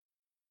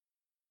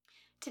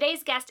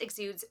Today's guest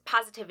exudes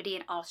positivity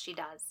in all she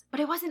does, but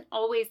it wasn't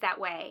always that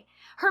way.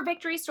 Her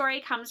victory story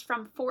comes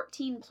from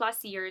 14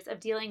 plus years of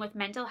dealing with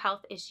mental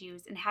health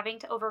issues and having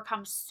to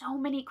overcome so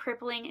many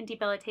crippling and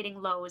debilitating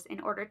lows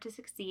in order to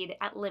succeed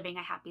at living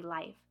a happy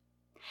life.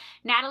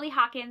 Natalie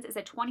Hawkins is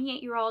a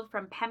 28-year-old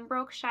from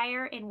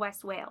Pembrokeshire in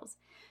West Wales.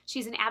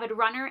 She's an avid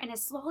runner and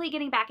is slowly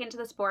getting back into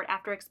the sport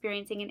after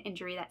experiencing an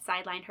injury that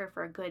sidelined her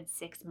for a good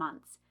 6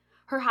 months.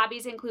 Her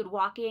hobbies include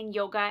walking,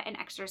 yoga, and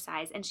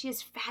exercise, and she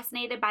is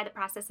fascinated by the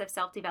process of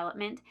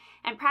self-development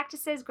and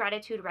practices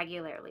gratitude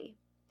regularly.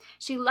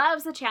 She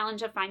loves the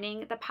challenge of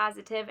finding the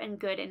positive and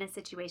good in a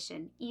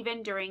situation,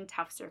 even during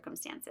tough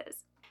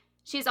circumstances.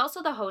 She is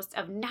also the host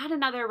of Not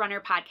Another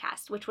Runner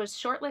podcast, which was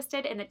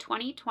shortlisted in the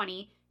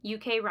 2020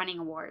 UK Running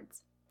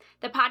Awards.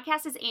 The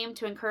podcast is aimed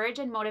to encourage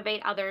and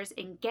motivate others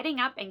in getting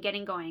up and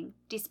getting going,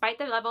 despite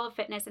the level of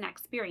fitness and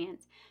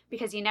experience,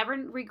 because you never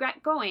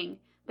regret going,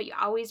 but you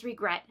always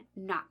regret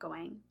not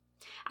going.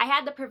 I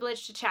had the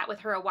privilege to chat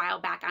with her a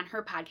while back on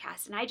her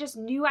podcast, and I just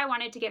knew I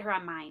wanted to get her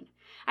on mine.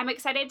 I'm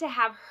excited to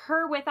have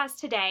her with us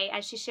today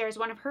as she shares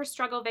one of her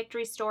struggle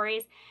victory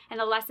stories and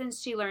the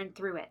lessons she learned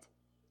through it.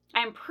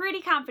 I am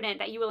pretty confident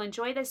that you will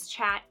enjoy this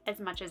chat as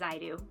much as I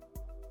do.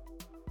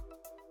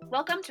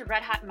 Welcome to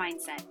Red Hot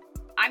Mindset.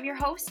 I'm your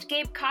host,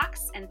 Gabe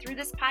Cox, and through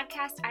this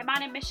podcast, I'm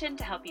on a mission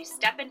to help you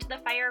step into the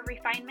fire of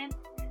refinement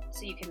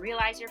so you can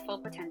realize your full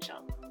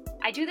potential.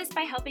 I do this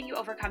by helping you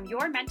overcome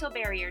your mental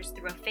barriers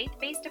through a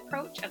faith-based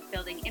approach of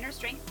building inner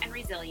strength and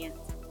resilience.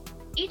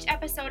 Each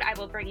episode, I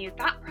will bring you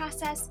thought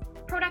process,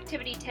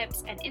 productivity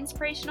tips, and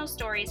inspirational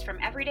stories from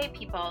everyday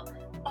people,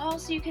 all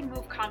so you can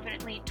move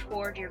confidently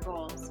toward your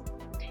goals.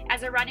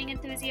 As a running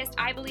enthusiast,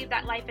 I believe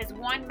that life is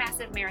one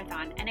massive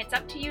marathon, and it's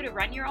up to you to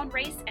run your own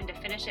race and to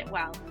finish it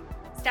well.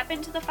 Step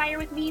into the fire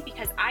with me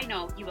because I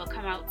know you will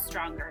come out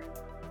stronger.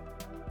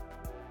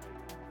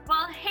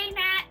 Well, hey,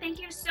 Nat,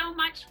 thank you so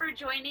much for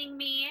joining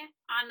me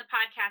on the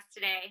podcast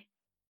today.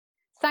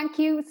 Thank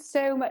you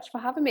so much for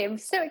having me. I'm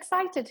so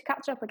excited to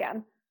catch up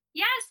again.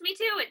 Yes, me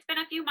too. It's been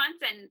a few months,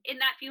 and in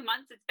that few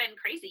months, it's been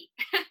crazy.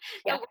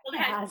 The world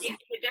has changed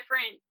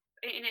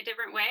in a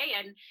different way,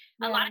 and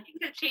a lot of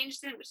things have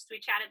changed since we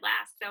chatted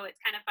last, so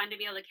it's kind of fun to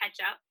be able to catch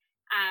up.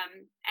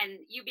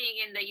 And you being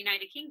in the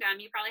United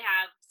Kingdom, you probably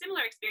have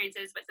similar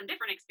experiences, but some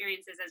different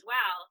experiences as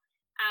well.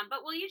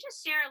 But will you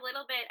just share a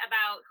little bit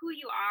about who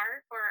you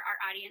are for our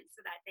audience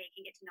so that they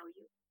can get to know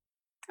you?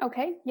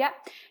 Okay, yeah.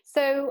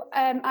 So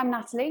I'm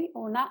Natalie,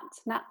 or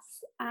Nats,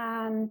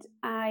 and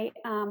I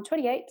am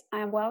 28. I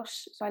am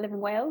Welsh, so I live in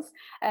Wales,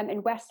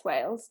 in West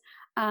Wales,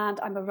 and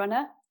I'm a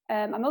runner.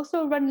 I'm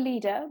also a run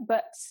leader,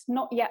 but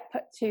not yet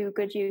put to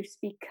good use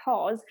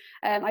because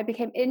I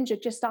became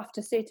injured just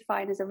after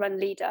certifying as a run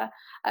leader.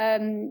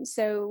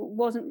 So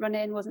wasn't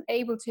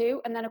able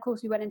to. And then, of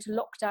course, we went into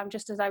lockdown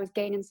just as I was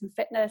gaining some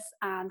fitness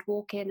and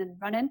walking and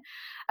running.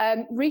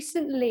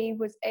 Recently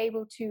was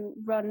able to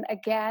run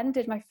again,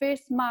 did my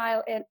first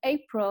mile in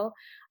April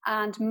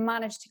and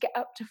managed to get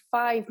up to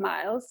 5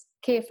 miles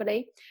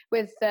carefully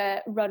with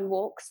run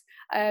walks.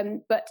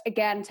 But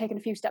again, taking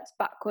a few steps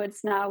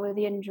backwards now with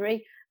the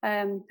injury.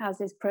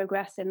 As is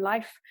progress in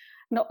life,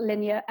 not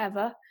linear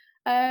ever.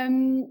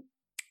 And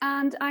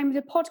I'm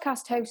the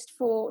podcast host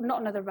for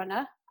Not Another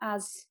Runner,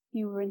 as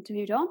you were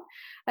interviewed on.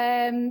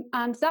 And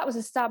that was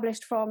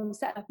established from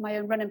setting up my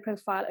own running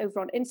profile over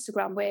on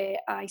Instagram, where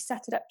I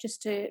set it up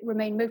just to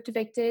remain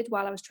motivated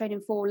while I was training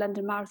for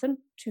London Marathon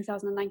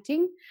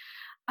 2019.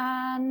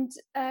 And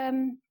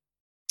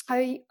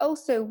I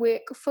also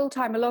work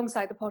full-time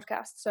alongside the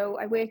podcast. So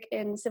I work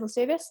in civil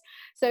service.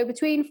 So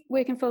between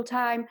working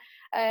full-time,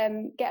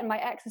 getting my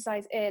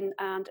exercise in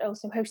and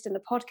also hosting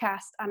the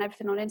podcast and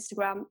everything on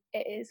Instagram,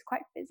 it is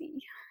quite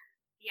busy.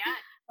 Yeah.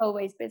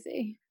 Always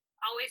busy.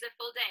 Always a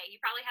full day. You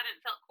probably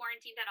haven't felt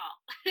quarantined at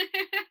all.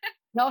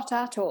 Not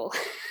at all.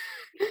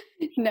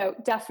 No,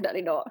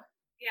 definitely not.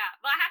 Yeah.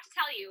 Well, I have to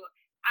tell you,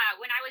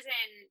 when I was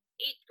in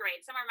 8th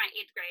grade, somewhere in my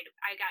 8th grade,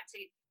 I got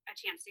a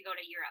chance to go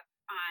to Europe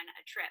on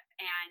a trip,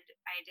 and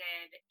I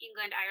did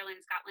England, Ireland,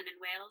 Scotland, and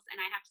Wales.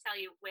 And I have to tell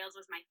you, Wales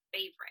was my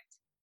favorite.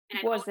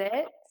 And was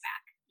it?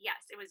 Back.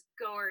 Yes, it was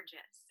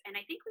gorgeous. And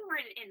I think we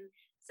were in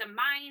some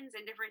mines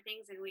and different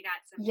things, and we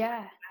got some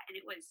and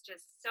it was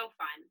just so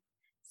fun.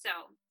 So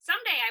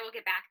someday I will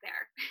get back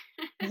there.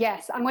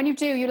 Yes, and when you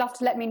do, you'll have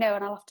to let me know,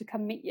 and I'll have to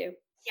come meet you.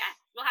 Yes,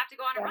 we'll have to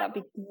go on a run.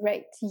 That'd be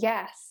great.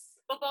 Yes.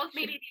 We'll both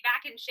maybe be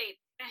back in shape.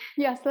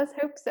 Yes, let's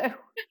hope so.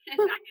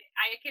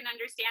 I can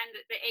understand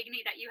the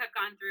agony that you have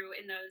gone through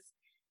in those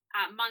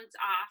months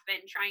off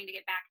and trying to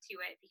get back to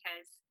it,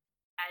 because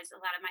as a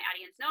lot of my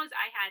audience knows,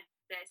 I had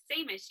the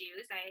same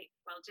issues.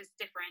 Just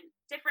different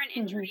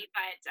injury,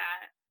 but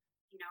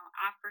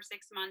off for 6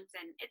 months,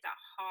 and it's a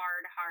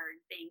hard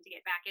thing to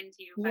get back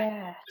into, but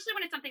especially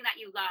when it's something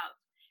that you love.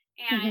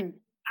 And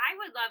I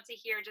would love to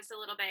hear just a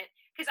little bit,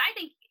 because I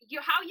think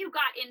how you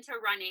got into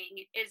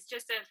running is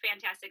just a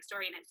fantastic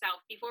story in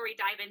itself. Before we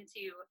dive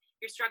into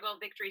your struggle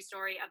victory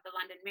story of the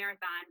London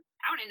Marathon,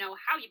 I want to know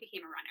how you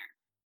became a runner.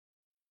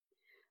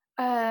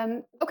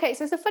 Okay,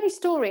 so it's a funny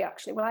story,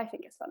 actually. Well, I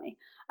think it's funny.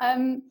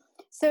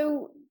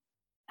 So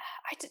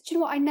do you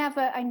know what? I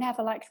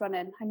never liked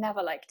running. I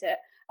never liked it.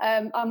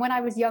 And when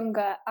I was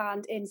younger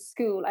and in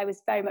school, I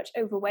was very much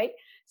overweight.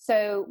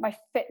 So my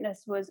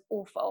fitness was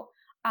awful.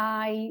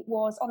 I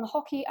was on the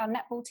hockey and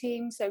netball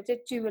team, so did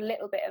do a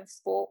little bit of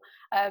sport,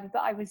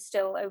 but I was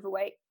still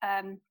overweight.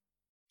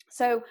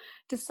 So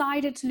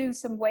decided to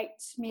lose some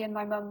weight. Me and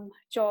my mum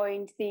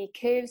joined the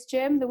Curves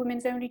gym, the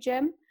women's only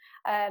gym.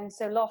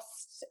 So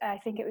lost, I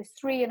think it was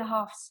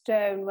 3.5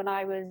 stone when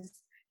I was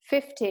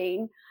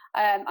 15,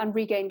 and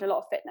regained a lot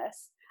of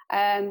fitness,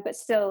 but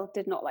still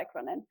did not like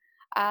running.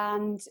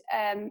 And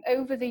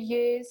over the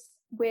years,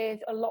 with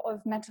a lot of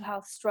mental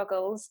health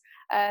struggles,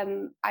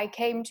 I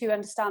came to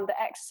understand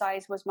that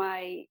exercise was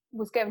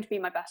going to be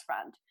my best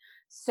friend.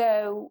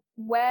 So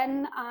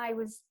when I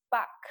was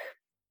back,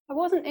 I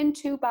wasn't in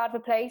too bad of a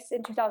place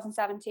in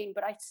 2017,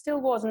 but I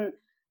still wasn't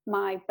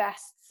my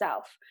best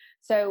self.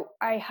 So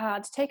I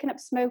had taken up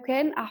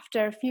smoking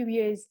after a few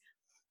years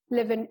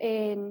living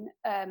in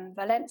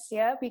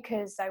Valencia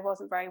because I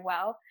wasn't very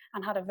well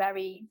and had a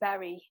very,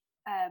 very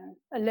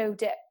a low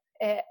dip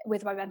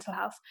with my mental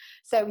health.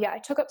 So yeah, I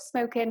took up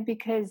smoking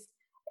because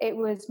it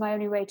was my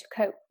only way to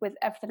cope with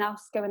everything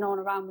else going on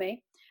around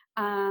me,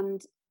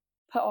 and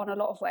put on a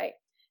lot of weight.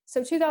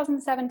 So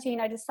 2017,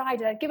 I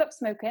decided I'd give up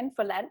smoking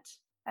for Lent,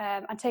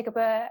 and take up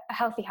a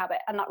healthy habit,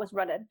 and that was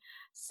running.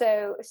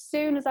 So as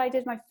soon as I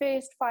did my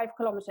first 5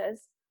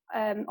 kilometers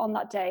on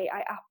that day,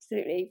 I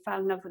absolutely fell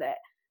in love with it.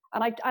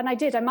 And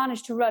I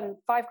managed to run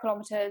 5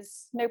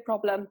 kilometers, no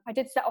problem. I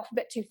did set off a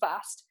bit too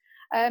fast.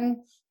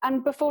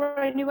 And before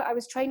I knew it, I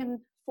was training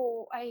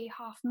for a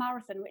half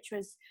marathon, which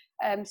was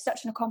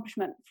such an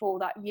accomplishment for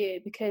that year,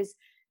 because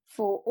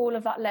for all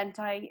of that Lent,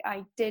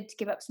 I did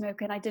give up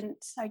smoking. I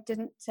didn't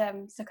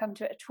succumb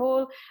to it at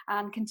all,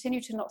 and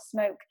continued to not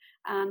smoke.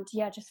 And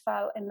yeah, just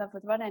fell in love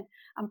with running.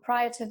 And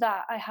prior to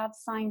that, I had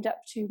signed up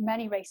to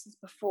many races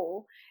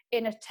before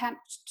in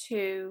attempt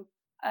to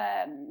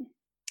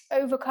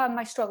overcome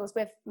my struggles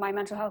with my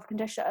mental health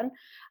condition,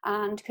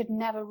 and could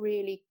never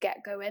really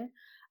get going.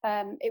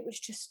 It was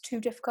just too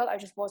difficult. I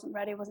just wasn't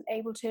ready. I wasn't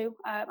able to.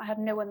 I had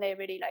no one there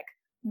really like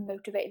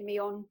motivating me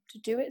on to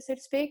do it, so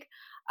to speak.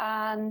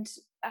 And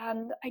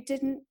I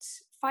didn't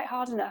fight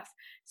hard enough.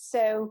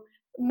 So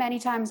many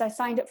times I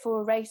signed up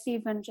for a race,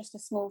 even just a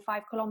small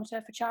 5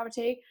 kilometer for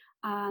charity,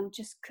 and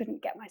just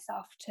couldn't get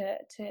myself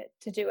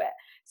to do it.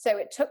 So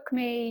it took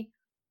me,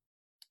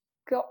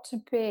 got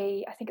to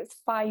be, I think it's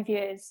 5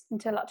 years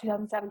until like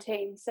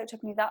 2017. So it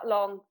took me that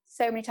long.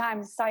 So many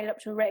times signed up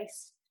to a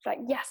race, like,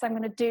 yes, I'm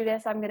going to do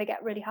this. I'm going to get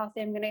really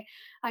healthy. I'm going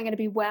to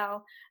be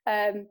well.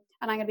 And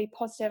I'm going to be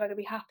positive. I'm going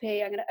to be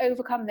happy. I'm going to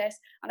overcome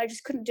this. And I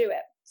just couldn't do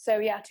it.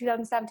 So yeah,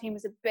 2017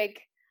 was a big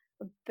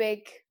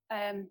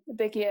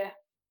year.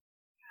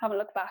 Have a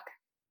look back.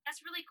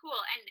 That's really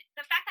cool. And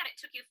the fact that it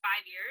took you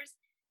 5 years,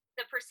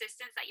 the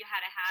persistence that you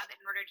had to have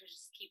in order to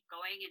just keep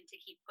going and to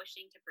keep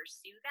pushing to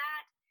pursue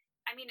that.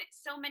 I mean,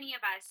 so many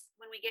of us,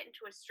 when we get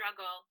into a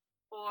struggle,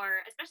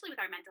 or especially with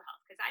our mental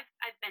health, because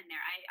I've been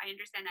there. I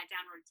understand that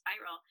downward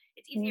spiral.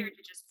 It's easier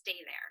to just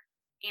stay there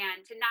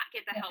and to not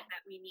get the help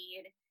that we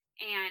need,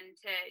 and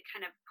to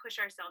kind of push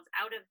ourselves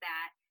out of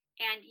that.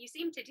 And you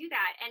seem to do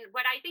that. And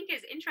what I think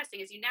is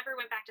interesting is you never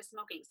went back to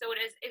smoking. So are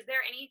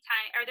there any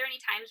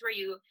times where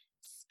you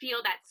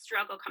feel that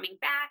struggle coming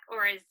back,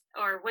 or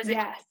was it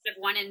just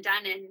one and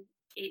done and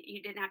you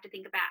didn't have to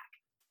think back?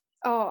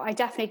 Oh, I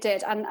definitely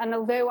did. And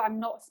although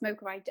I'm not a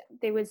smoker,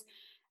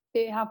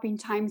 there have been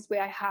times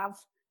where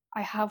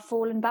I have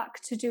fallen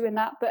back to doing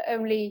that, but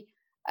only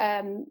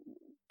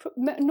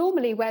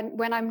normally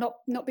when I'm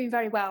not being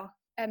very well,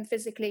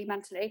 physically,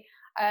 mentally,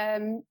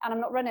 and I'm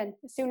not running.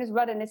 As soon as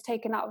running is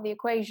taken out of the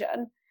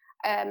equation,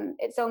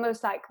 it's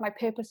almost like my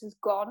purpose is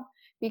gone,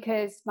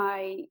 because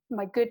my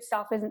good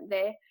self isn't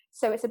there.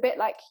 So it's a bit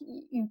like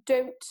you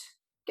don't,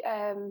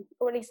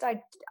 or at least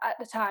I, at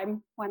the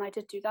time when I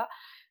did do that,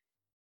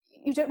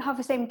 you don't have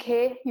the same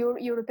care.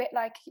 You're a bit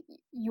like,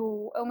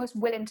 you're almost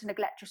willing to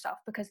neglect yourself,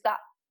 because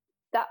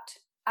that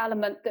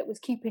element that was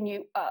keeping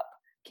you up,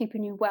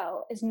 keeping you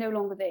well, is no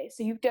longer there.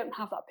 So you don't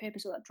have that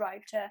purpose or that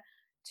drive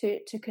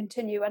to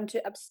continue, and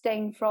to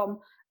abstain from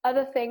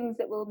other things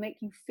that will make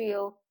you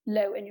feel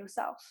low in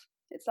yourself.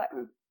 It's like,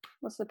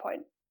 what's the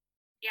point?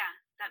 Yeah,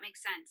 that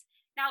makes sense.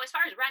 Now, as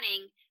far as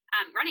running,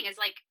 running is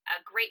like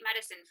a great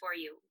medicine for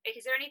you.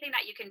 Is there anything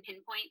that you can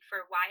pinpoint for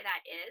why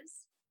that is?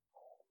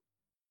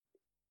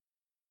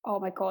 Oh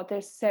my God,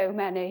 there's so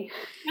many.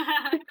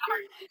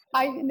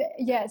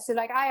 So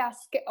like I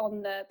ask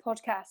on the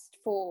podcast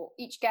for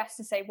each guest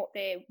to say what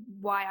their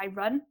why I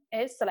run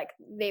is. So like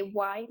their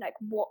why, like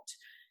what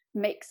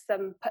makes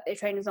them put their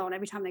trainers on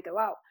every time they go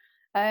out.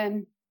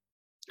 And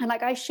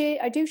like I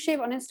do share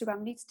it on Instagram.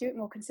 I need to do it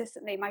more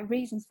consistently. My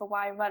reasons for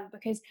why I run,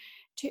 because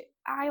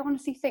I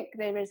honestly think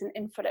there is an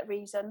infinite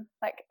reason,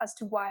 like, as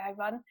to why I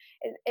run.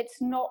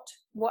 It's not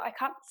what I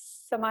can't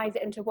surmise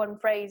it into one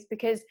phrase,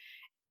 because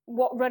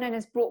what running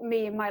has brought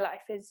me in my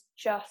life is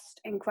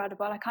just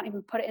incredible. I can't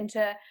even put it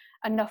into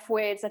enough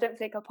words. I don't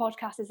think a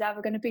podcast is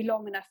ever going to be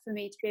long enough for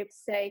me to be able to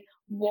say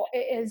what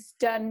it has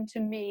done to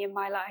me in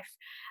my life.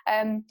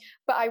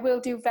 But I will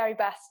do very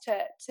best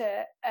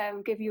to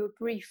give you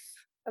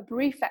a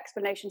brief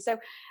explanation. So,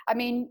 I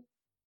mean,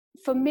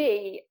 for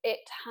me,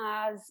 it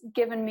has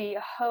given me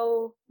a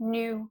whole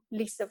new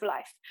lease of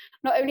life.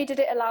 Not only did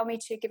it allow me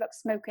to give up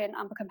smoking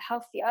and become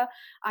healthier,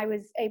 I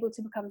was able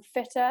to become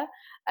fitter.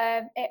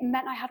 It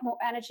meant I had more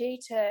energy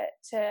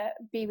to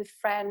be with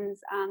friends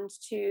and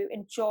to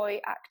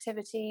enjoy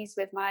activities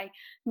with my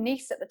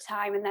niece at the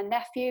time and their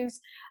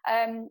nephews.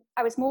 I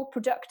was more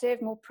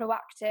productive, more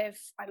proactive.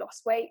 I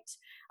lost weight.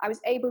 I was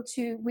able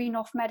to wean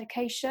off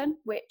medication,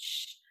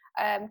 which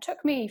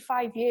took me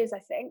 5 years, I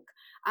think,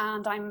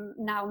 and I'm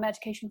now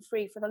medication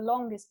free for the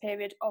longest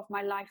period of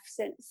my life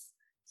since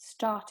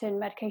starting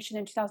medication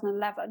in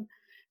 2011.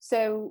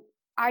 So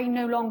I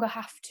no longer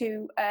have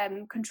to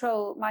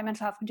control my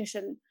mental health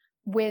condition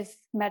with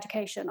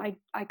medication.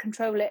 I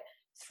control it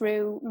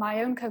through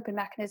my own coping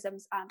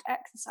mechanisms and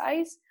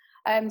exercise.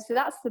 So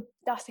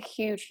that's a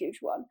huge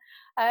one.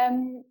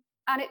 And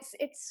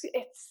it's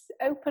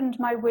opened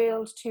my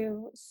world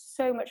to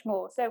so much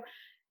more. So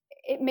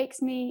it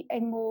makes me a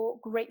more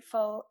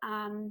grateful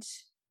and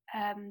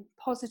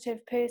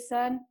positive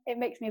person. It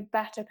makes me a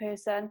better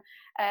person.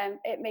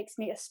 It makes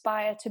me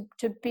aspire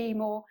to be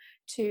more,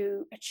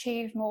 to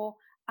achieve more,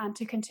 and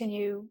to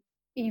continue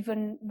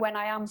even when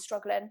I am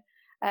struggling.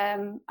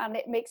 And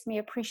it makes me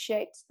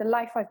appreciate the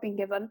life I've been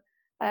given,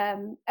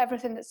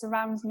 everything that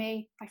surrounds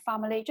me, my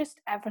family,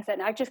 just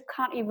everything. I just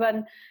can't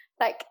even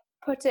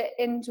put it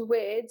into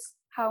words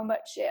how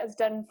much it has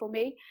done for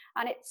me.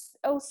 And it's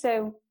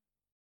also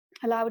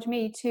allowed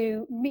me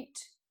to meet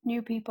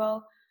new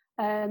people,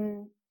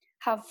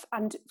 have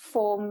and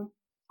form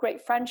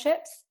great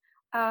friendships,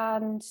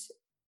 and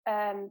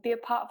be a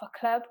part of a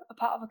club, a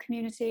part of a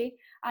community.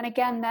 And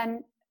again,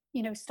 then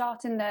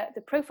starting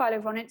the profile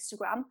over on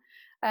Instagram,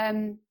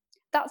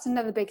 that's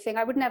another big thing.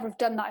 I would never have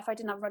done that if I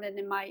didn't have running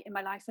in my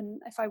life,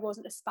 and if I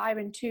wasn't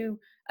aspiring to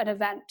an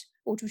event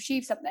or to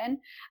achieve something.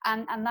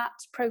 And that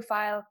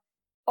profile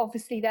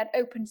obviously then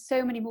opened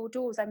so many more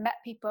doors. I met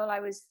people. I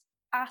was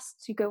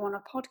asked to go on a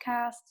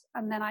podcast,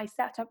 and then I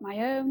set up my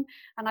own,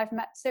 and I've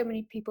met so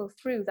many people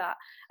through that,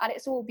 and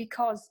it's all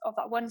because of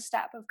that one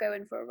step of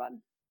going for a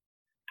run.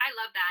 I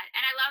love that,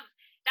 and I love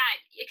that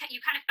you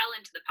kind of fell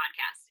into the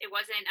podcast. It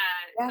wasn't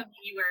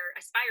something you were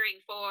aspiring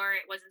for.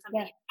 It wasn't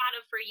something you thought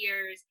of for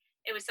years.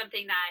 It was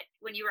something that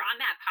when you were on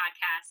that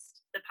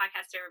podcast, the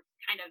podcaster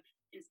kind of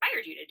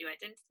inspired you to do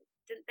it, didn't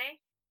they?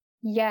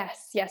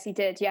 Yes, he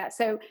did. Yeah.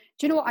 So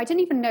do you know what? I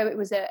didn't even know it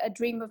was a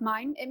dream of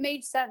mine. It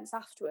made sense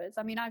afterwards.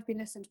 I mean, I've been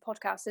listening to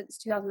podcasts since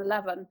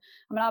 2011.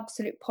 I'm an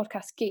absolute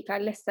podcast geek. I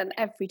listen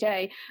every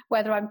day,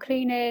 whether I'm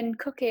cleaning,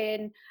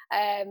 cooking,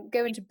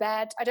 going to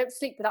bed. I don't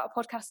sleep without a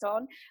podcast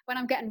on. When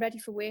I'm getting ready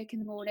for work in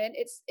the morning,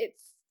 it's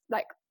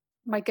like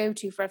my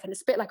go-to for everything.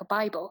 It's a bit like a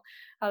Bible.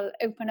 I'll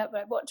open up,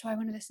 like, what do I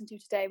want to listen to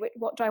today?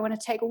 What do I want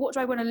to take, or what do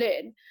I want to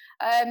learn?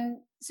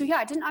 So yeah,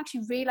 I didn't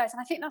actually realize,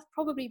 and I think that's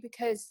probably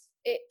because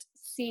it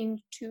seemed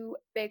too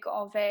big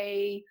of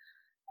a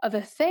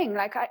thing.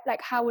 Like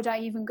how would I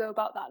even go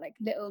about that? Like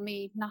little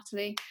me,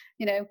 Natalie,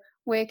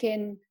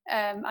 working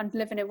and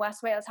living in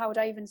West Wales, how would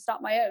I even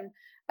start my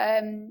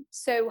own?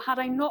 So had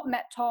I not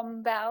met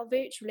Tom Bell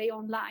virtually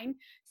online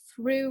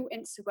through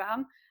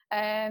Instagram,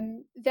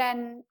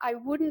 then I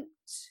wouldn't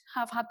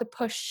have had the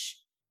push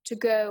to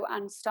go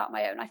and start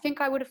my own. I think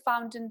I would have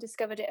found and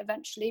discovered it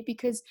eventually,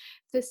 because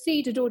the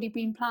seed had already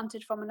been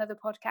planted from another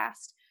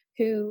podcast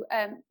who,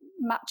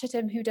 Matt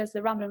Chittim, who does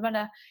the Rambling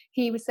Runner,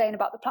 he was saying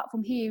about the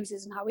platform he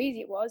uses and how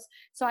easy it was.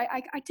 So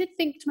I did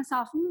think to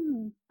myself,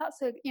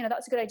 that's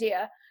a good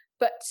idea,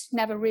 but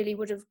never really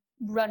would have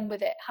run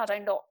with it had I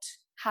not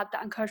had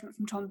that encouragement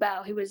from Tom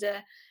Bell, who was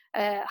a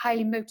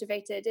highly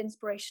motivated,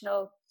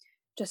 inspirational,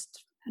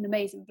 just an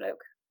amazing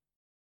bloke.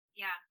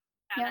 Yeah.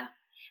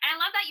 And I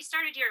love that you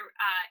started your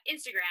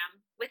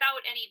Instagram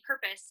without any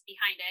purpose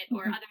behind it,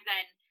 or other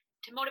than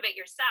to motivate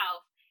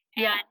yourself.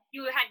 And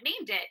you had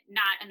named it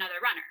Not Another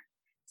Runner.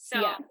 So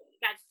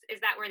is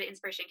that where the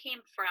inspiration came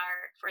for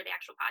the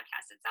actual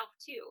podcast itself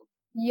too?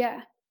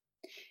 Yeah.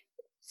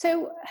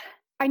 So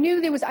I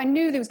knew there was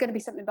going to be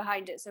something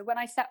behind it. So when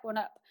I set one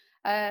up,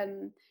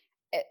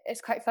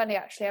 it's quite funny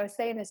actually. I was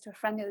saying this to a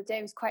friend the other day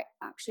who was quite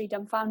actually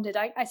dumbfounded.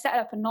 I set it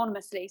up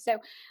anonymously. So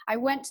I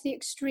went to the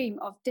extreme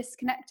of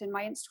disconnecting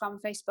my Instagram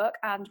and Facebook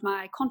and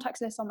my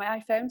contacts list on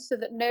my iPhone so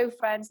that no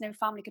friends, no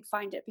family could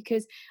find it,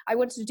 because I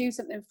wanted to do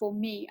something for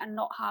me and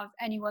not have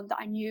anyone that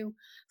I knew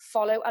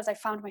follow as I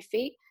found my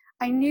feet.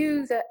 I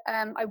knew that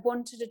I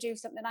wanted to do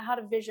something. I had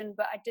a vision,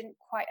 but I didn't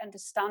quite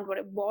understand what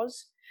it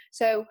was.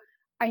 So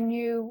I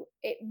knew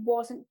it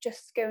wasn't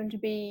just going to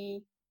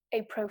be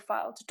a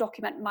profile to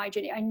document my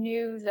journey. I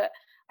knew that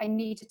I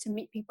needed to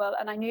meet people,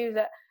 and I knew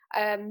that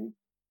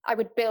I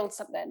would build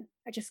something.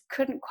 I just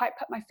couldn't quite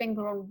put my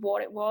finger on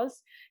what it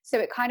was. So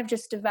it kind of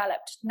just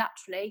developed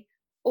naturally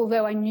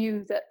although I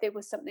knew that there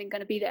was something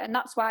going to be there. And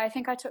that's why I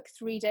think I took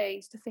 3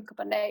 days to think of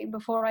a name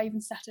before I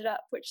even set it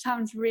up, which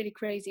sounds really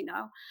crazy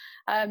now.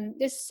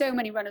 There's so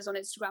many runners on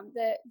Instagram.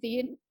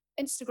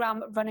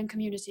 Instagram running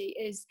community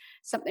is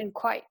something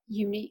quite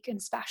unique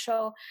and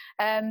special,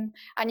 and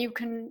you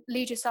can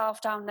lead yourself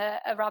down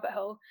a rabbit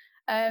hole.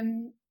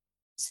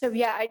 So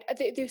yeah,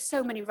 there's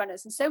so many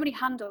runners and so many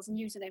handles and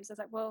usernames. I was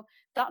like, well,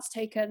 that's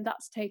taken.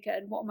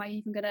 What am I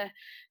even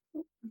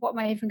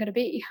gonna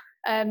be?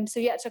 So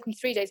yeah, it took me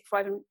 3 days before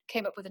I even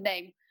came up with a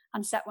name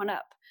and set one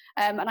up.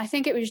 And I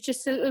think it was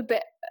just a little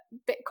bit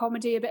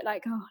comedy, a bit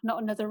like, oh,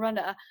 not another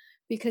runner,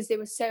 because there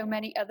were so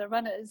many other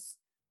runners.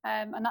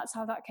 And that's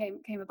how that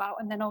came about.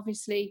 And then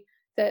obviously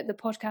the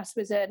podcast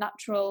was a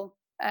natural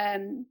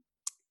an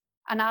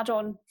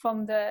add-on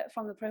from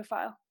the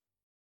profile.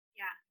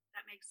 Yeah,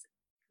 that makes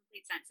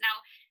complete sense.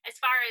 Now, as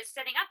far as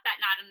setting up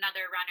that Not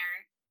Another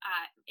Runner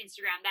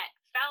Instagram, that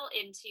fell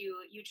into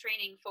you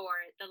training for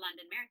the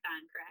London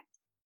Marathon, correct?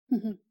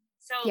 Mm-hmm.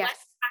 So Yes.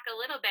 let's talk a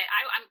little bit.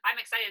 I'm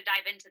excited to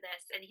dive into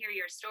this and hear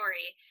your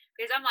story,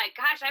 because I'm like,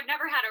 gosh, I've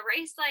never had a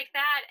race like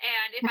that,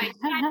 and if I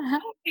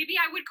did, maybe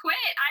I would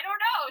quit. I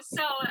don't know.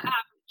 So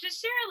just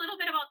share a little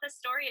bit about the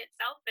story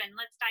itself, and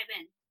let's dive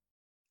in.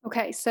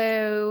 Okay,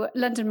 so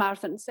London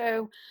Marathon.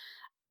 So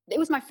it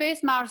was my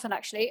first marathon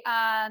actually,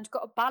 and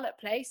got a ballot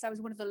place. I was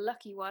one of the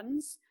lucky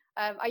ones.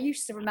 I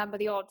used to remember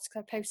the odds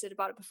because I posted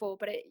about it before,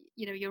 but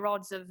your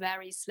odds are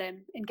very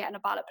slim in getting a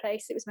ballot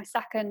place. It was my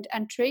second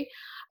entry,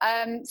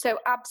 so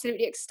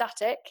absolutely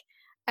ecstatic.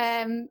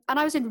 And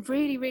I was in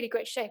really, really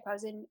great shape. I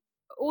was in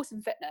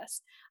awesome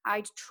fitness.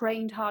 I'd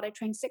trained hard. I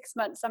trained 6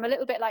 months. I'm a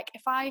little bit like,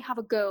 if I have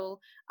a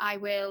goal, I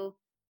will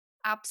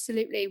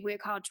absolutely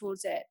work hard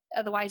towards it.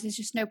 Otherwise, there's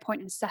just no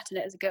point in setting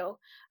it as a goal.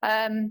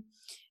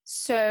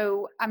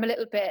 So I'm a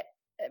little bit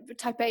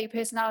type A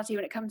personality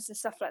when it comes to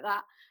stuff like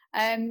that.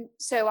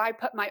 So I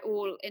put my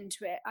all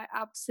into it. I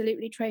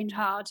absolutely trained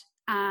hard,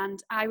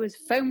 and I was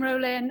foam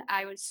rolling,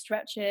 I was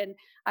stretching,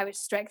 I was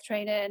strength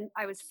training,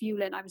 I was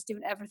fueling, I was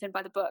doing everything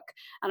by the book.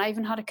 And I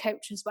even had a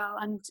coach as well,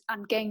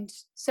 and gained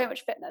so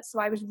much fitness. So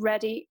I was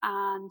ready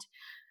and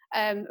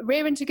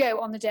rearing to go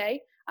on the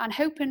day, and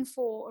hoping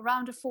for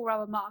around a 4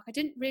 hour mark. I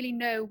didn't really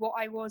know what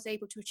I was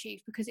able to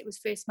achieve because it was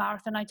first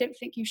marathon. I don't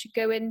think you should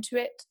go into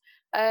it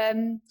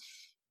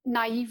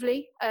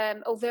naively,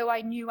 although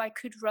I knew I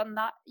could run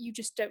that. You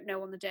just don't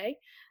know on the day.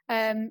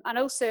 And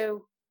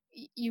also,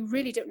 you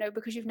really don't know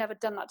because you've never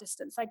done that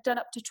distance. I'd done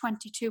up to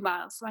 22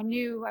 miles, so I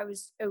knew I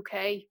was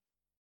okay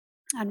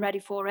and ready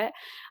for it.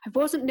 I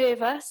wasn't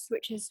nervous,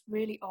 which is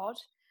really odd.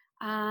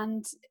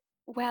 And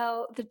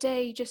well, the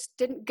day just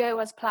didn't go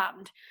as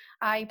planned.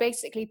 I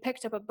basically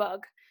picked up a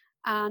bug,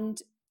 and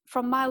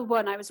from mile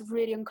one, I was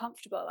really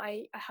uncomfortable.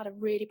 I had a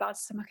really bad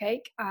stomach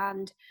ache,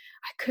 and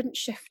I couldn't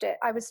shift it.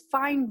 I was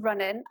fine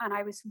running, and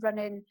I was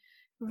running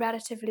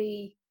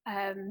relatively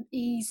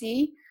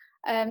easy,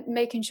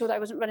 making sure that I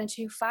wasn't running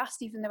too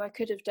fast, even though I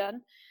could have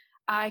done.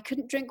 I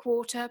couldn't drink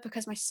water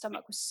because my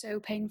stomach was so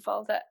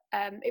painful that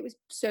it was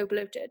so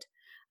bloated.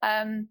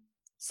 Um,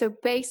 so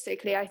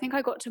basically, I think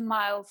I got to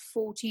mile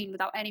 14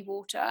 without any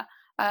water,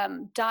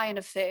 dying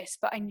of thirst,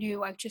 but I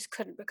knew I just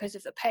couldn't because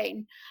of the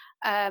pain.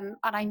 And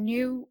I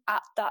knew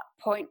at that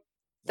point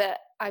that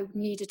I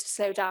needed to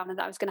slow down and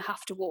that I was going to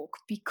have to walk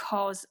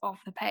because of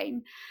the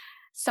pain.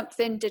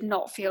 Something did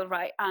not feel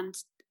right. And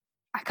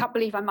I can't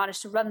believe I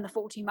managed to run the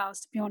 14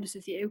 miles, to be honest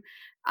with you.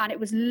 And it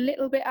was a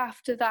little bit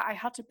after that I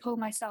had to pull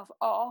myself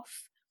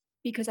off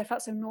because I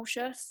felt so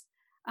nauseous.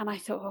 And I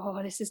thought,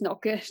 oh, this is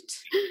not good.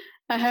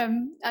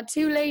 And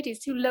two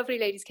lovely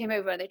ladies came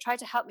over and they tried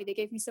to help me. They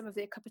gave me some of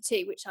their cup of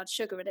tea, which had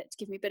sugar in it to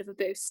give me a bit of a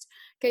boost.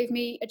 Gave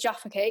me a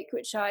Jaffa cake,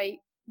 which I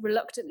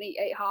reluctantly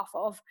ate half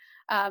of,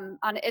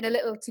 and in a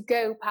little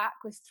to-go pack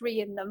with 3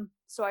 in them.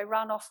 So I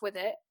ran off with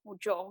it, or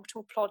jogged,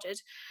 or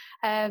plodded.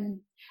 And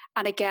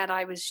again,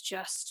 I was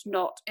just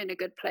not in a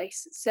good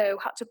place. So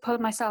had to pull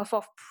myself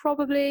off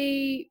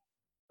probably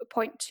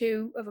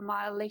 0.2 of a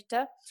mile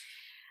later,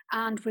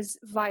 and was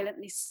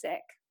violently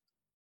sick.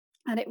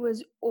 And it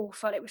was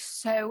awful. It was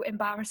so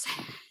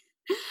embarrassing.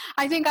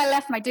 I think I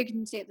left my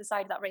dignity at the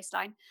side of that race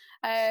line.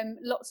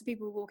 Lots of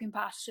people were walking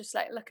past, just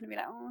like looking at me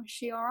like, oh, is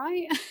she all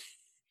right?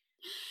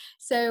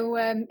 So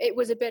it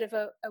was a bit of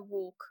a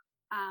walk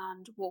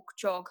and walk,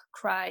 jog,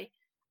 cry,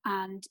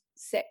 and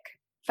sick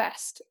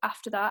fest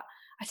after that.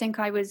 I think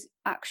I was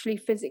actually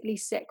physically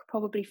sick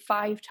probably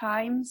 5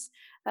 times,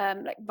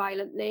 like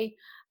violently,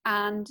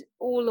 and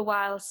all the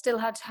while still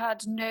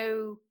had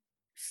no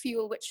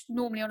fuel, which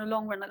normally on a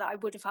long run like that I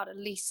would have had at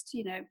least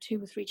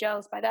 2 or 3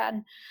 gels by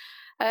then.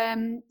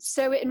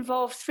 So it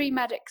involved 3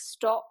 medic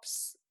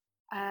stops,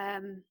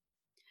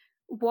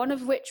 one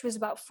of which was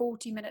about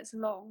 40 minutes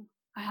long.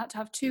 I had to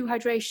have 2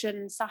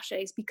 hydration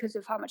sachets because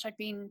of how much I'd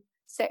been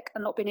sick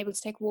and not being able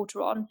to take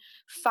water on.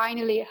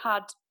 Finally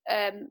had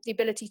the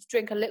ability to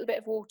drink a little bit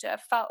of water,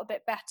 felt a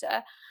bit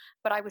better,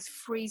 but I was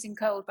freezing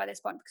cold by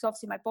this point because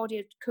obviously my body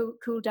had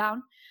cooled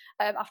down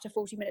after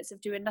 40 minutes of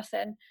doing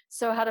nothing.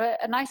 So I had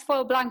a nice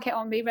foil blanket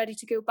on me, ready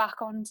to go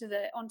back onto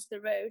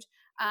the road,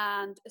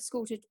 and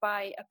escorted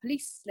by a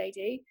police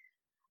lady.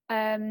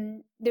 There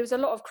was a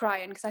lot of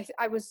crying because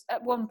I was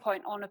at one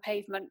point on a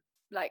pavement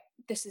like,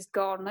 this is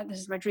gone, like, this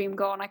is my dream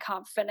gone, I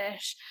can't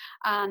finish.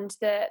 And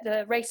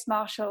the race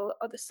marshal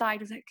at the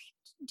side was like,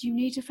 do you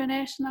need to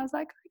finish? And I was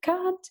like, I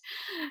can't.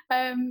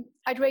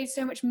 I'd raised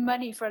so much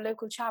money for a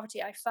local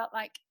charity. I felt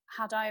like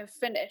had I have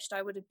finished,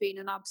 I would have been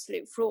an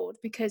absolute fraud,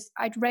 because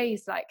I'd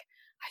raised like,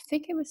 I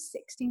think it was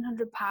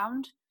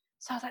 £1,600.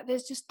 So I was like,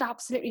 there's just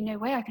absolutely no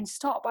way I can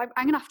stop. I'm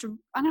gonna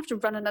have to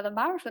run another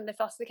marathon if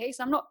that's the case.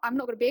 I'm not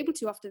gonna be able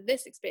to after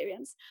this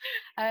experience.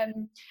 I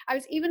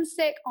was even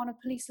sick on a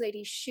police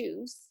lady's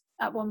shoes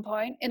at one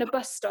point in a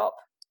bus stop,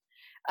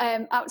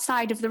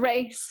 outside of the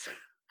race.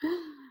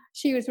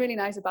 She was really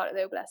nice about it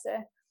though, bless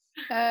her.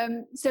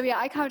 So yeah,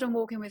 I carried on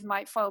walking with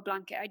my foil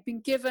blanket. I'd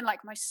been given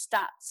like my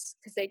stats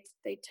because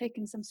they'd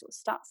taken some sort of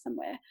stats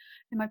somewhere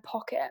in my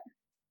pocket.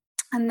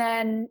 And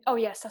then, oh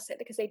yes, that's it,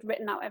 because they'd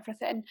written out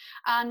everything.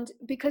 And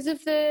because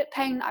of the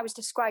pain I was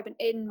describing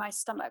in my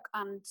stomach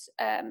and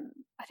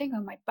I think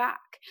on my back,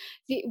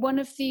 one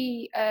of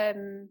the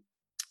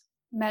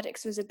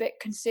medics was a bit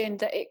concerned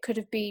that it could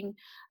have been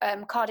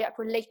cardiac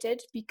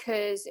related,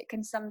 because it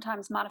can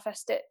sometimes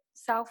manifest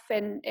itself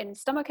in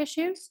stomach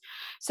issues.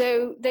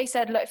 So they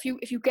said, look,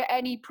 if you get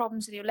any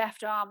problems with your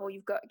left arm, or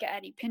get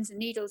any pins and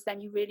needles, then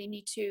you really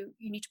need to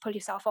pull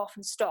yourself off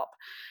and stop.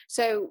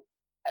 So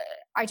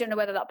I don't know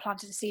whether that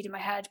planted a seed in my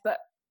head, but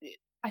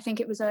I think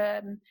it was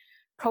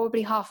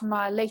probably half a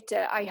mile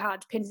later, I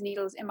had pins and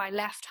needles in my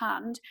left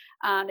hand,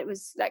 and it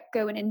was like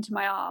going into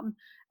my arm.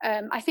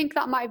 I think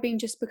that might have been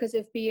just because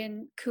of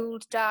being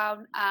cooled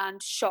down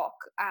and shock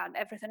and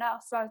everything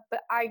else.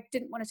 But I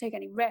didn't want to take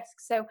any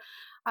risks. So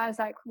I was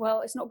like, well,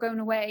 it's not going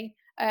away.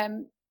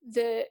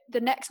 The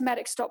next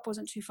medic stop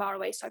wasn't too far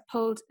away. So I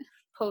pulled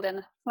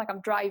in like I'm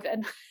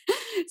driving.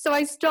 So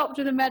I stopped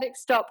at the medic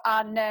stop,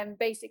 and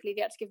basically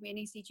they had to give me an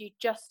ECG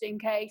just in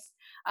case.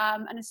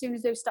 And as soon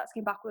as those stats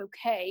came back were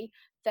okay,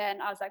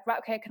 then I was like, right,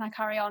 okay, can I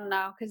carry on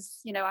now?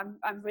 Because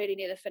I'm really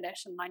near the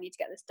finish and I need to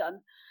get this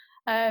done.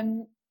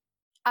 And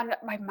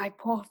my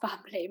poor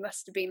family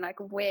must have been like,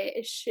 where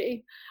is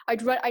she?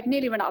 I'd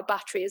nearly run out of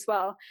battery as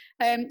well.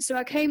 So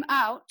I came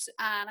out,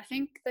 and I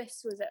think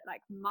this was at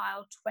like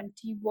mile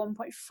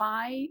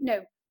 21.5,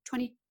 no,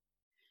 20.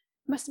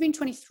 Must have been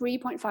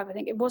 23.5. I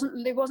think there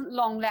wasn't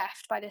long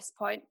left by this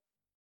point.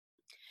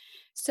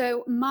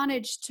 So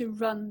managed to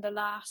run the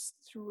last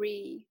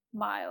 3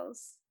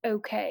 miles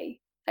okay,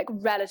 like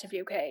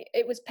relatively okay.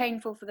 It was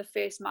painful for the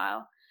first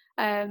mile,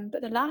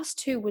 but the last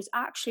 2 was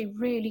actually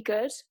really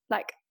good.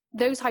 Like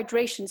those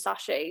hydration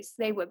sachets,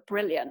 they were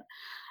brilliant.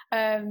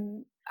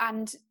 And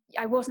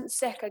I wasn't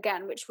sick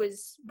again, which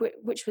was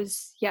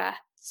yeah,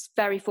 it's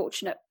very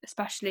fortunate.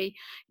 Especially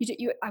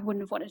I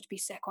wouldn't have wanted to be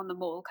sick on the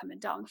mall coming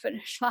down the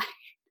finish line.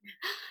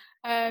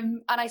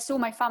 And I saw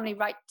my family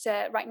right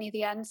near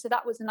the end, so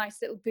that was a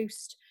nice little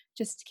boost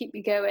just to keep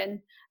me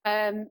going.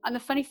 And the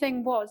funny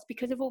thing was,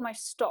 because of all my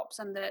stops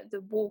and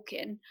the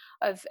walking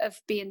of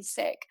being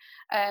sick,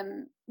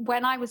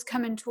 when I was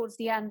coming towards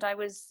the end, I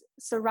was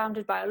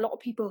surrounded by a lot of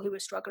people who were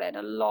struggling,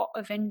 a lot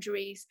of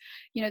injuries.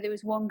 There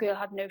was one girl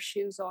had no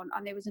shoes on,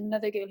 and there was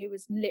another girl who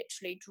was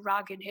literally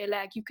dragging her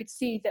leg. You could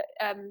see that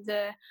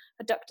the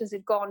adductors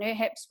had gone. Her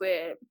hips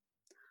were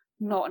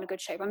not in a good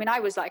shape. I mean, I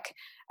was like,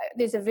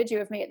 there's a video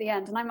of me at the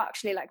end, and I'm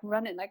actually like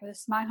running like with a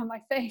smile on my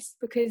face,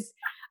 because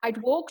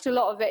I'd walked a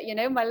lot of it,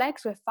 my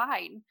legs were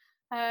fine.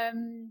 But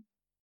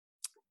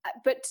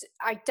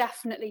I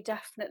definitely,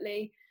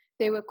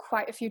 there were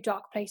quite a few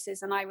dark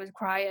places, and I was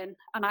crying,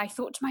 and I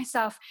thought to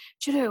myself,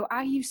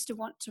 I used to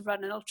want to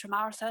run an ultra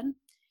marathon.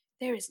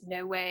 There is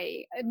no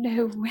way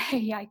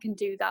I can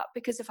do that,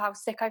 because of how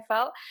sick I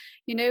felt.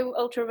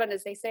 Ultra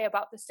runners, they say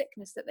about the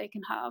sickness that they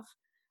can have.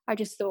 I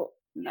just thought,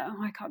 no,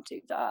 I can't do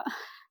that.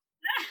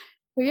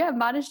 But yeah,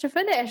 managed to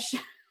finish.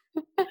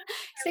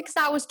 6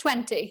 hours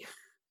 20.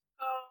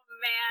 Oh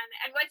man!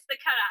 And what's the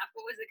cutoff?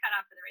 What was the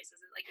cutoff for the race?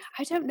 Is it like?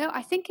 I don't know.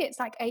 I think it's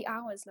like 8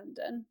 hours,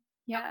 London.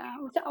 Yeah.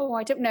 Okay. Oh,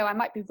 I don't know. I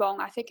might be wrong.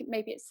 I think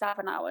maybe it's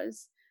 7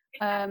 hours. It's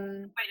got to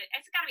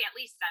be at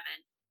least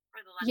 7.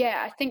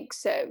 Yeah, I think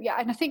so. Yeah,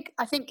 and I think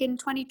in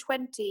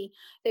 2020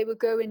 they were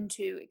going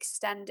to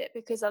extend it,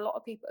 because a lot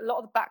of the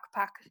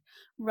backpack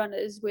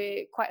runners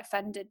were quite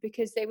offended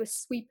because they were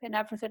sweeping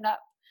everything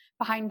up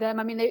behind them.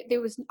 I mean,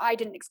 I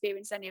didn't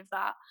experience any of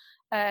that,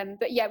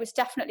 but yeah, it was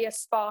definitely a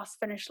sparse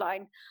finish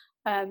line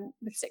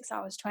with 6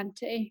 hours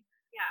 20.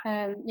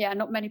 Yeah. Yeah,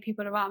 not many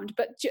people around.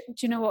 But do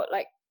you know what?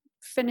 Like,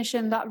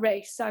 finishing that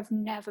race, I've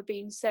never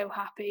been so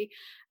happy.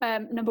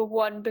 Number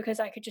one, because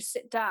I could just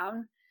sit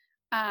down.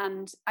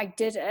 And I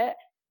did it,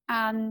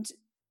 and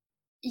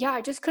yeah,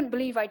 I just couldn't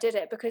believe I did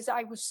it, because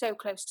I was so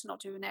close to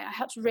not doing it. I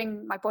had to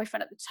ring my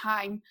boyfriend at the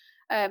time,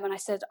 and I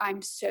said,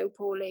 I'm so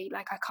poorly,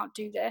 like I can't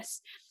do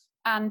this.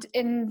 And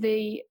in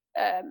the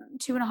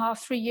 2.5,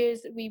 3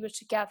 years that we were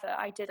together,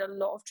 I did a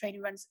lot of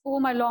training runs. All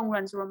my long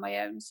runs were on my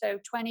own, so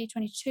 20,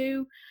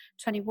 22,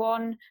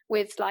 21,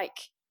 with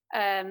like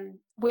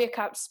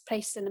workouts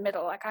placed in the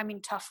middle, like I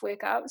mean tough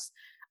workouts.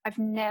 I've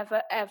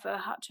never ever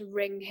had to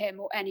ring him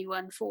or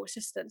anyone for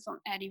assistance on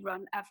any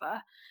run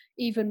ever,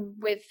 even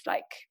with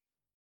like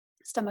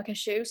stomach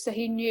issues. So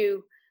he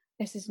knew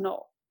this is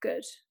not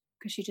good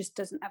because she just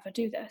doesn't ever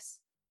do this.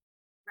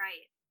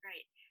 Right,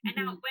 right. And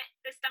now Hmm. when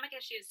the stomach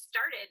issues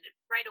started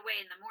right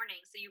away in the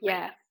morning, so you ended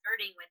Yeah, up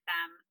starting with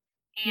them,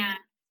 yeah,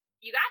 and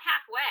you got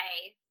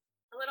halfway,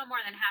 a little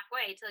more than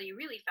halfway till you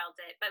really felt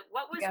it. But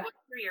what was yeah.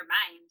 going through your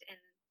mind in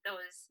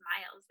those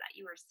miles that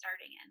you were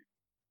starting in?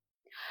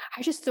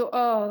 I just thought,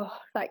 oh,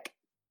 like,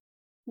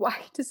 why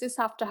does this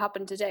have to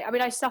happen today? I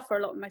mean, I suffer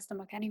a lot in my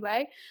stomach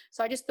anyway,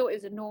 so I just thought it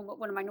was a normal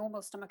one of my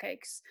normal stomach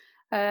aches,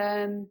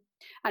 and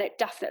it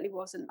definitely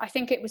wasn't. I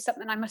think it was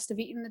something I must have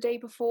eaten the day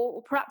before,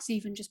 or perhaps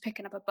even just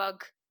picking up a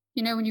bug.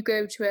 You know, when you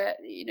go to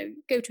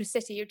a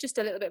city, you're just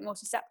a little bit more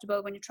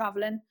susceptible when you're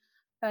traveling,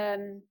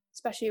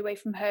 especially away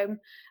from home.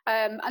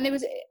 And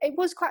it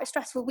was quite a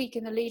stressful week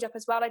in the lead up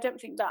as well. I don't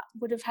think that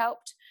would have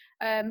helped.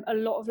 A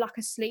lot of lack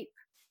of sleep.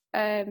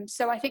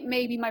 So I think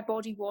maybe my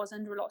body was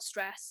under a lot of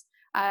stress,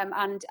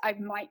 and I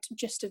might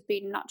just have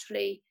been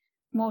naturally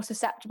more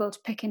susceptible to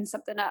picking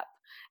something up.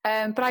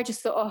 But I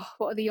just thought, oh,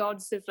 what are the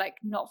odds of like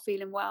not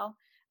feeling well?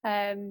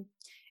 Um,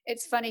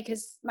 it's funny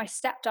because my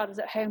stepdad was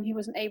at home. He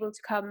wasn't able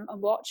to come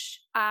and watch,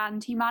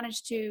 and he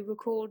managed to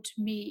record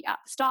me at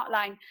the start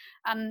line.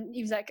 And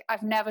he was like,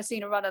 "I've never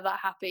seen a runner that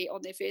happy on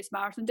their first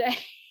marathon day."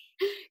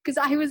 Because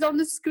I was on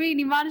the screen,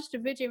 he managed to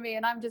video me,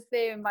 and I'm just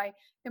there in my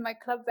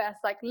club vest,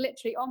 like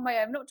literally on my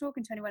own, not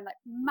talking to anyone, like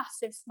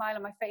massive smile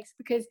on my face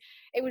because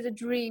it was a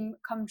dream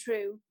come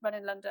true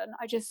running London.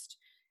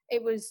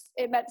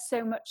 It meant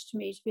so much to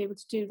me to be able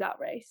to do that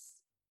race.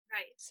 Right,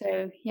 right.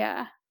 So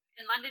yeah,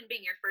 And London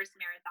being your first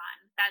marathon,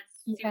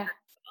 that's yeah, super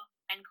cool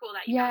and cool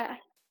that you got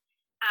yeah.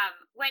 that.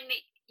 When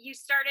you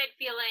started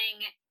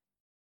feeling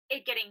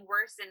it getting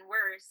worse and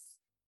worse,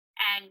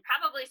 and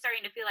probably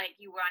starting to feel like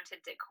you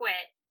wanted to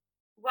quit,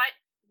 what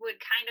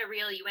would kind of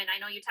reel you in? I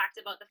know you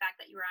talked about the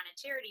fact that you were on a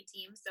charity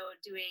team, so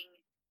doing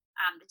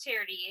the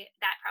charity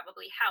that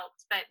probably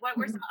helped. But what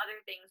were Mhm. some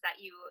other things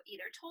that you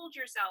either told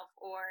yourself,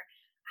 or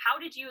how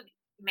did you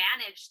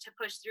manage to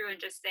push through and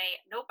just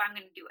say, "Nope, I'm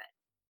going to do it"?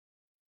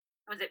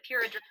 Was it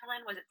pure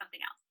adrenaline? Was it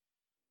something else?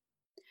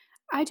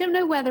 I don't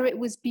know whether it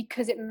was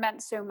because it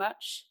meant so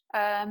much.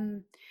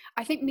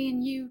 I think me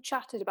and you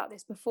chatted about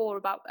this before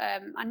about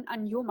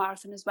and your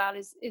marathon as well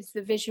is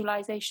the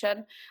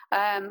visualization.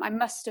 I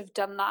must have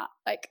done that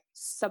like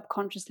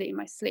subconsciously in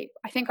my sleep.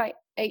 I think I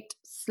ate,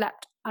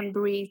 slept, and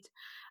breathed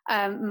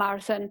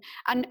marathon.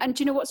 And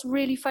do you know what's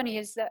really funny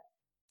is that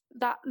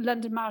that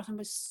London Marathon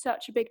was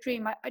such a big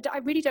dream. I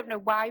really don't know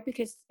why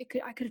because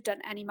I could have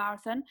done any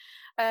marathon,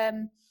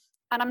 um,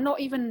 and I'm not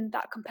even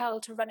that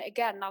compelled to run it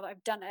again now that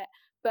I've done it.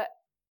 But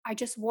I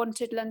just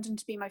wanted London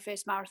to be my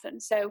first marathon.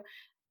 So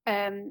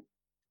um,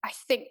 I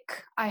think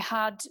I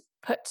had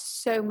put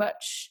so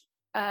much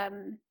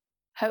um,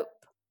 hope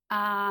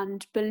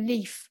and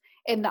belief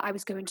in that I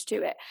was going to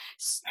do it.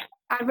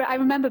 I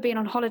remember being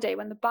on holiday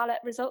when the ballot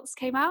results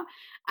came out,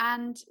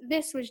 and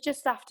this was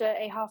just after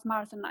a half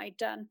marathon that I'd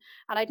done.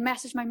 And I'd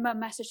messaged my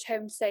mum, messaged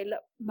home to say,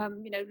 "Look,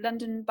 mum,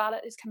 London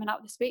ballot is coming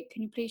out this week.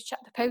 Can you please check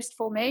the post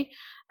for me?"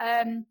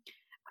 Um,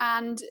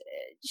 and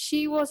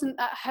she wasn't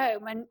at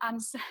home,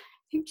 and so I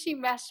think she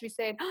messaged me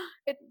saying,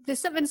 "There's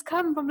something's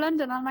come from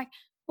London." I'm like,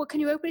 "Well, can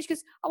you open it?" She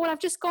goes, "Oh, well, I've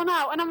just gone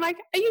out," and I'm like,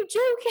 "Are you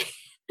joking?"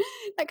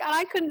 Like, and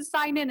I couldn't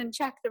sign in and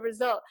check the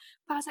result.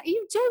 But I was like, "Are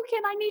you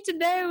joking? I need to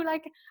know."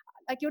 Like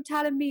you're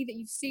telling me that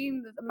you've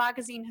seen that the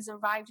magazine has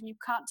arrived and you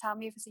can't tell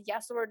me if it's a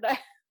yes or a no.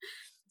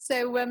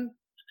 So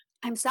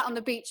I'm sat on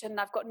the beach and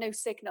I've got no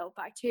signal,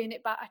 but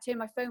I turn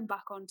my phone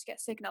back on to get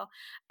signal.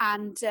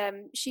 And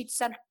she'd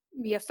sent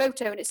me a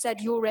photo and it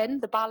said, "You're in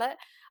the ballot."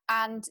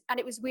 And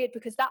it was weird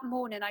because that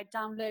morning I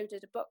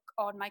downloaded a book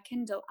on my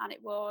Kindle and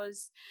it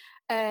was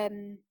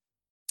um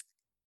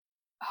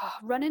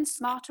running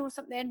smarter or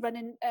something,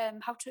 running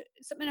how to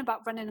something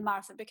about running a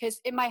marathon,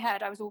 because in my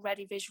head I was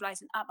already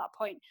visualizing at that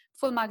point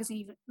before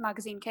the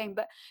magazine came.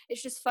 But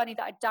it's just funny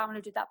that I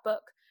downloaded that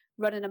book,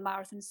 Running a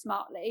Marathon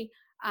Smartly,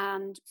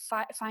 and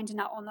finding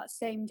out on that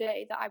same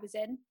day that I was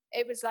in.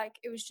 It was like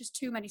it was just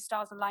too many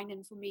stars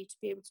aligning for me to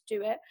be able to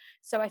do it.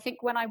 So I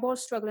think when I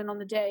was struggling on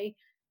the day,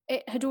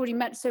 it had already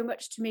meant so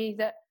much to me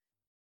that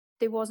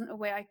there wasn't a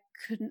way I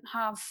couldn't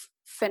have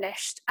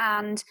finished.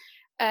 And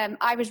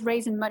I was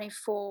raising money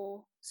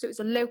for, so it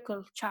was a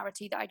local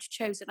charity that I'd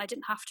chosen. I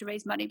didn't have to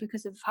raise money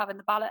because of having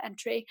the ballot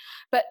entry,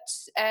 but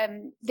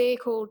they're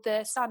called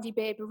the Sandy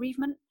Bear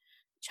Bereavement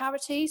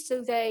Charity.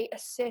 So they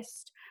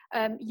assist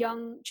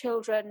young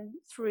children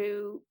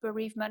through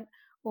bereavement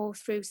or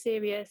through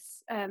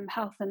serious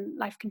health and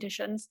life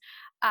conditions.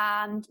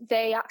 And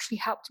they actually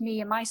helped me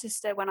and my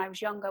sister when I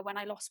was younger, when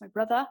I lost my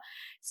brother.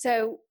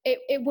 So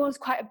it was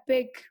quite a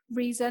big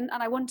reason,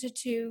 and I wanted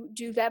to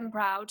do them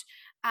proud,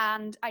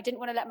 and I didn't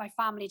want to let my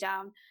family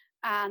down.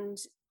 And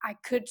I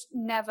could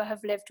never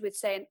have lived with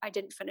saying I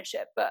didn't finish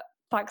it, but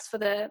thanks for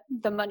the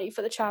money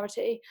for the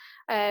charity.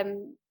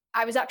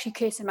 I was actually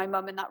cursing my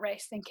mum in that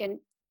race, thinking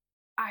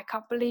I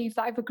can't believe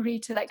that I've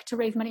agreed to like to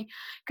raise money.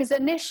 Because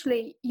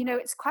initially, you know,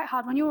 it's quite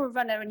hard when you're a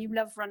runner and you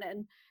love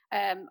running,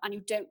 and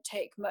you don't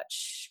take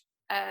much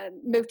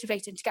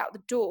motivating to get out the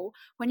door.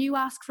 When you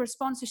ask for a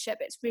sponsorship,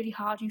 it's really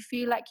hard. You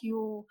feel like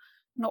you're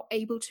not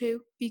able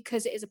to,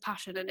 because it is a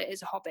passion and it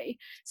is a hobby.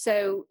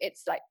 So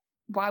it's like,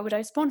 why would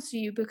I sponsor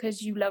you?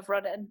 Because you love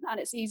running and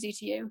it's easy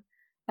to you.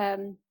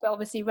 But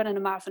obviously running a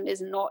marathon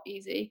is not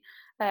easy.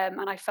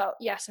 And I felt,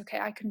 yes, okay,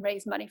 I can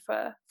raise money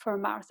for a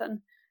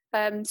marathon.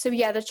 So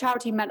yeah, the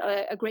charity meant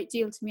a great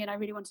deal to me, and I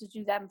really wanted to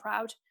do them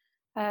proud.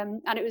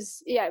 And it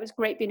was, yeah, it was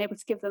great being able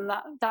to give them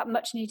that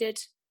much needed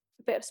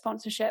bit of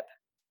sponsorship.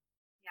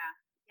 Yeah,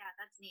 yeah,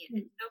 that's neat.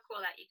 Mm. It's so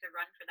cool that you could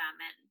run for them.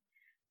 And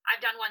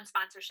I've done one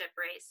sponsorship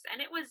race, and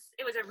it was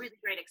a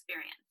really great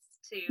experience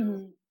to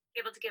Mm.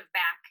 be able to give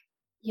back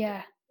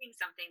Yeah, doing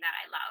something that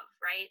I love,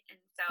 right? And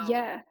so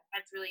yeah.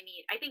 that's really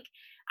neat. I think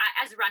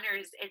as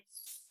runners,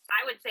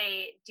 I would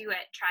say do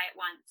it, try it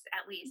once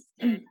at least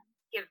to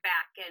give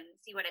back and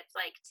see what it's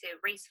like to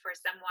race for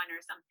someone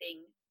or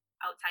something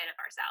outside of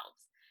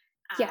ourselves.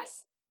 Um,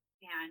 Yes.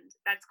 and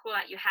that's cool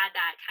that you had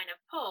that kind of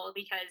pull,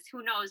 because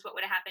who knows what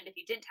would have happened if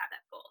you didn't have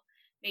that pull.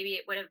 Maybe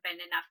it would have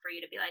been enough for you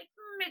to be like,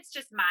 it's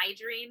just my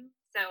dream.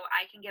 So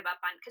I can give up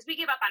on, because we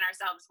give up on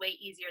ourselves way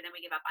easier than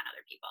we give up on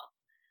other people.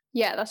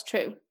 Yeah, that's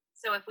true.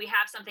 So if we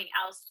have something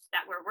else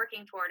that we're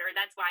working toward, or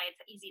that's why it's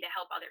easy to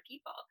help other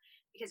people,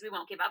 because we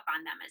won't give up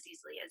on them as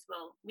easily as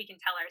we can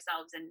tell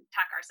ourselves and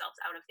talk ourselves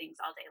out of things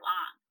all day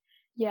long.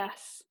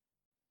 Yes.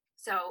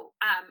 So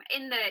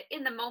in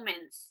the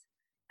moments,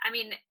 I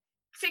mean,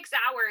 6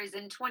 hours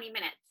and 20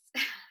 minutes,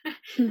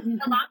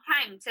 a long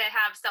time to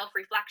have self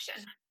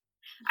reflection.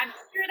 I'm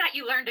sure that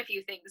you learned a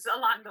few things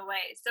along the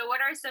way. So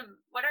what are some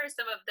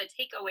of the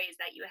takeaways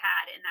that you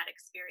had in that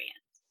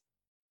experience?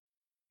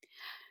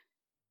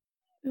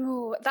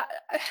 Ooh, that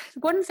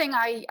one thing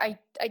I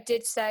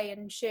did say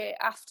and share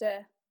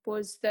after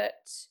was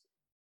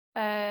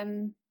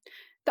um,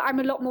 that I'm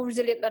a lot more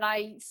resilient than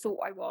I thought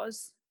I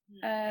was.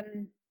 Mm.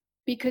 Um,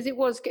 because it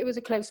was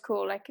a close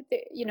call. Like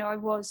you know, I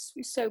was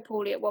so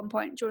poorly at one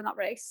point during that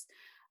race,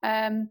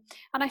 and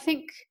I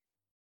think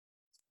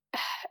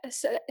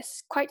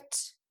it's quite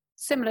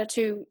similar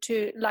to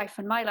life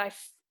and my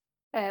life.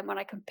 When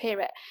I compare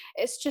it,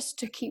 it's just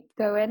to keep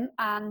going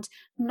and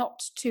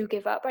not to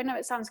give up. I know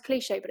it sounds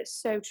cliche, but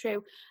it's so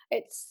true.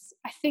 It's,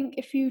 I think,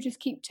 if you just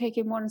keep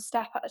taking one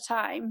step at a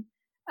time,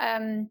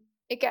 um,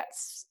 it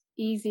gets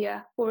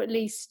easier, or at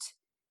least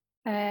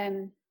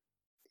um,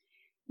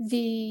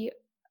 the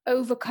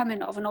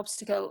overcoming of an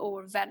obstacle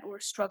or event or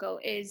a struggle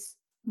is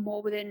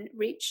more within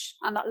reach,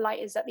 and that light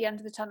is at the end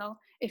of the tunnel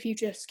if you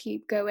just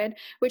keep going,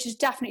 which is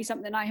definitely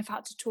something I have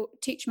had to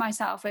teach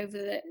myself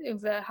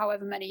over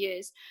however many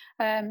years.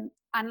 And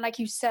like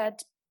you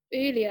said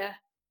earlier,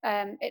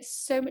 it's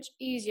so much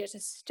easier to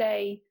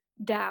stay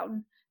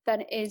down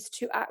than it is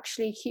to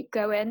actually keep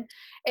going.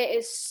 It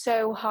is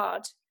so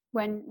hard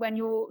when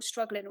you're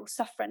struggling or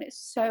suffering. It's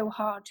so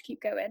hard to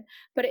keep going,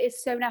 but it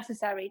is so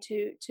necessary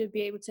to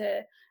be able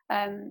to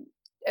um,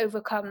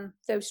 overcome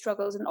those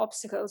struggles and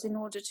obstacles in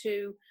order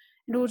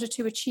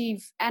to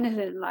achieve anything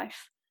in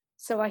life.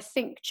 So I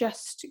think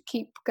just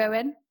keep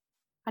going.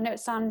 I know it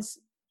sounds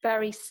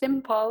very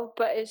simple,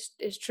 but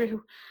it's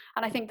true.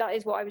 And I think that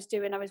is what I was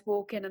doing. I was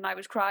walking and I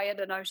was crying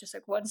and I was just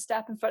like one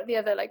step in front of the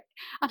other. Like,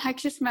 and I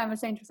just remember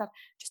saying to myself,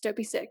 just don't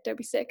be sick, don't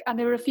be sick. And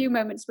there were a few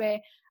moments where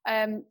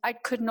I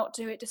could not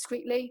do it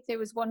discreetly. There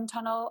was one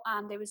tunnel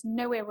and there was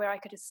nowhere where I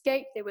could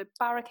escape. There were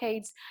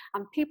barricades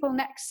and people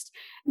next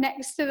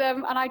to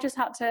them, and I just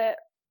had to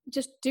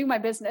just do my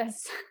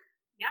business.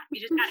 Yeah,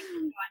 you just got to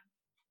keep going.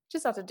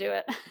 Just had to do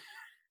it.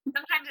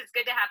 Sometimes it's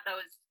good to have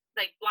those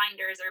like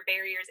blinders or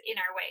barriers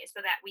in our way so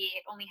that we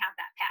only have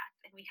that path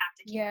and we have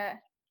to keep Yeah.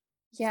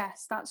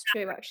 Yes, that's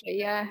true. Actually,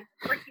 yeah.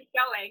 or keep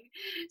going.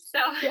 So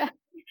Yeah.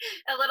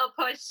 a little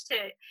push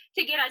to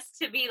get us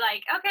to be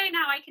like, okay,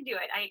 now I can do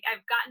it.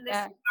 I've gotten this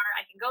Yeah. far.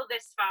 I can go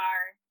this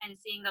far, and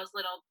seeing those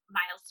little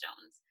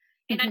milestones.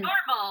 In a Mhm.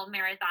 normal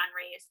marathon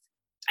race,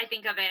 I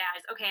think of it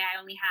as, okay, I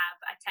only have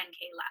a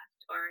 10K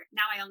left, or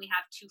now I only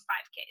have two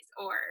 5Ks,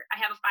 or I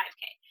have a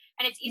 5K.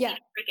 And it's easy Yeah.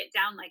 to break it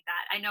down like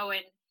that. I know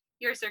in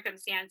your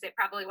circumstance, it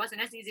probably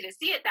wasn't as easy to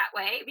see it that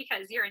way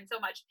because you're in so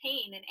much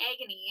pain and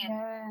agony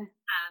Yeah.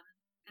 um,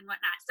 and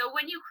whatnot. So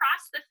when you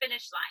crossed the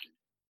finish line,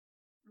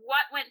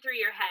 what went through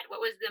your head? What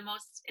was the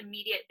most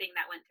immediate thing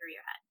that went through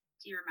your head?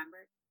 Do you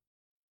remember?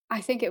 I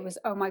think it was,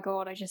 oh my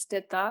God, I just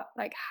did that.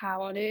 Like,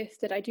 how on earth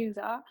did I do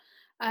that?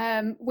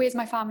 Where's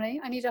my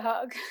family? I need a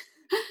hug.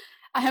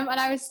 And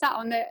I was sat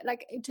on the,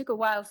 like, it took a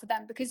while for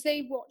them because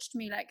they watched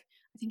me, like,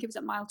 I think it was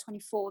at mile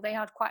 24. They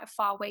had quite a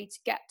far way to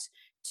get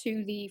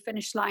to the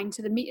finish line,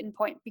 to the meeting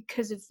point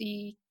because of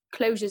the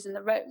closures in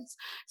the roads.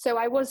 So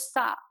I was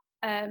sat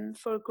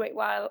for a great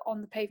while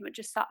on the pavement,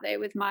 just sat there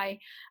with my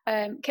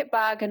kit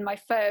bag and my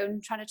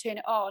phone, trying to turn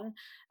it on.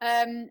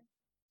 Um,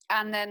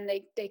 and then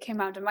they came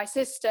round, and my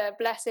sister,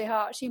 bless her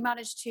heart, she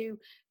managed to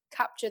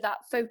capture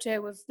that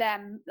photo of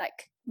them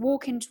like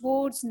walking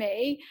towards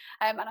me,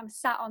 and I'm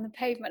sat on the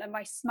pavement, and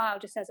my smile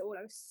just says, "Oh,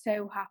 I was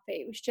so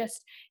happy." It was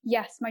just,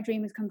 yes, my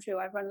dream has come true.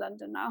 I've run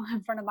London now.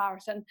 I've run a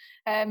marathon,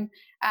 and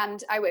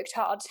I worked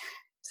hard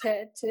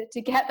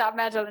to get that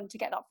medal and to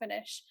get that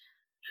finish.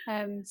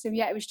 So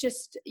yeah, it was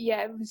just,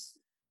 yeah, it was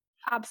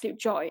absolute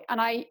joy, and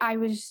I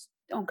was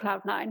on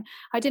cloud nine.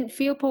 I didn't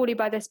feel poorly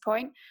by this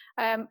point.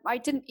 I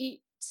didn't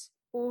eat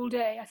all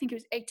day. I think it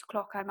was 8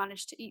 o'clock I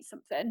managed to eat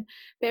something.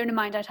 Bearing in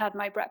mind I'd had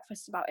my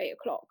breakfast about 8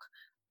 o'clock,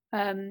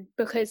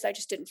 because I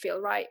just didn't feel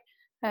right.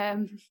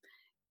 Um,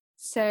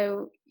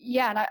 so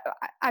yeah, and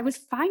I was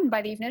fine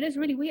by the evening. It was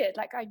really weird.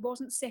 Like, I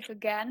wasn't sick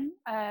again.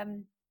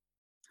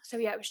 So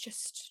yeah, it was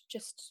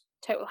just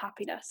total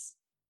happiness.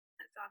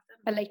 That's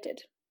awesome.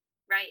 Elated.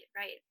 Right,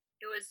 right.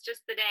 It was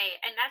just the day.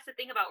 And that's the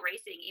thing about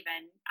racing,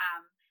 even,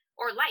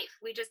 or life.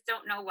 We just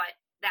don't know what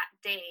that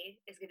day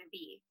is going to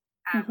be.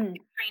 We Hmm.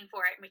 can train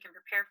for it and we can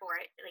prepare for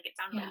it. Like, it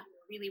sounds like Yeah. you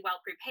were really well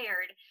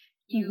prepared.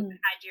 You Hmm.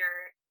 had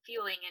your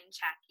fueling in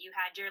check, you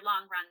had your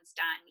long runs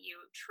done,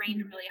 you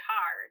trained Hmm. really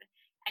hard,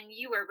 and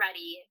you were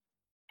ready,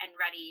 and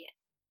ready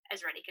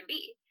as ready can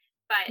be.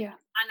 But Yeah.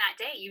 on that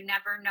day, you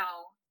never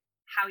know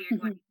how you're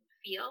going Hmm. to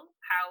feel,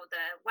 how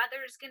the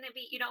weather's going to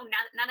be,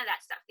 none of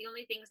that stuff. The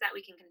only things that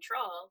we can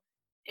control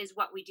is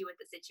what we do with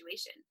the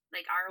situation,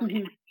 like our own Hmm.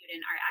 attitude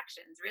and our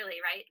actions, really,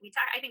 right?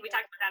 I think we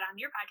talked about that on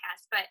your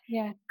podcast, but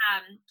Yeah.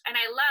 and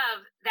I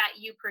love that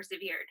you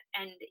persevered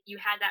and you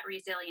had that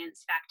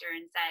resilience factor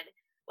and said,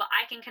 well,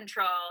 I can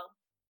control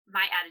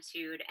my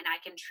attitude and I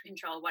can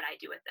control what I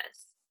do with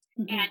this.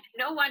 Hmm. And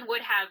no one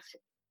would have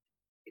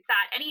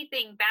thought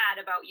anything bad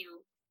about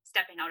you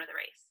stepping out of the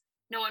race.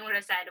 No one would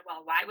have said,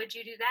 well, why would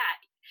you do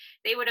that?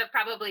 They would have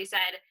probably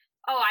said,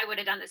 oh, I would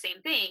have done the same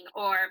thing,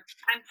 or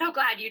I'm so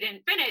glad you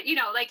didn't finish.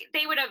 Like,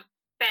 they would have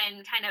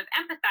been kind of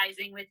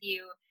empathizing with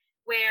you,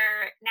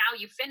 where now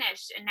you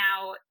finished and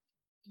now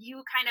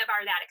you kind of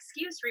are that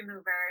excuse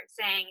remover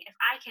saying, if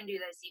I can do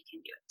this, you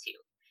can do it too.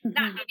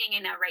 Not Hmm. meaning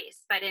in a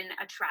race, but in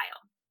a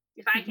trial.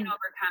 If I can Hmm.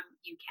 overcome,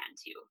 you can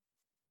too.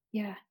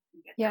 Yeah.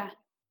 You get Yeah. through.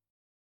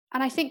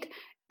 And I think,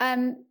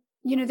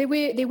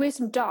 there were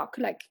some dark,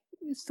 like,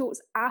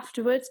 thoughts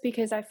afterwards,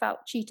 because I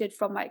felt cheated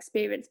from my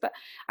experience, but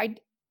I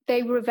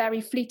they were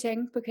very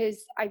fleeting,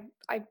 because I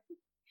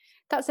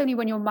that's only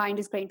when your mind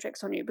is playing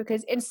tricks on you,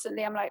 because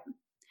instantly I'm like,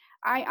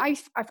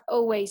 I've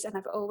always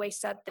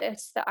said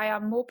this, that I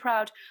am more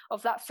proud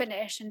of that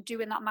finish and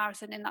doing that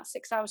marathon in that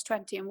 6 hours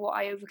 20 and what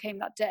I overcame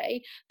that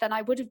day than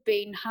I would have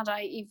been had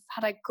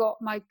I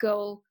got my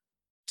goal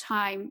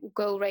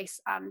race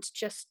and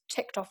just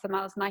ticked off the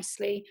miles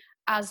nicely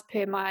as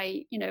per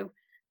my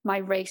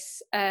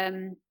race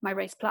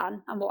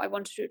plan and what I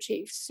wanted to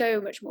achieve. So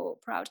much more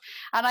proud.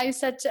 And I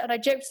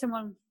joked to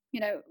someone,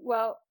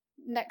 well,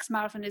 next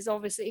marathon is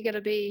obviously going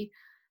to be,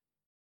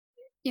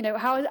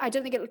 how I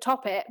don't think it'll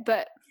top it,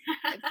 but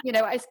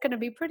it's going to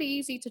be pretty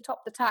easy to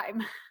top the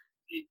time.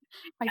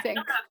 I Yeah, think.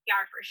 you'll have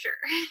PR for sure.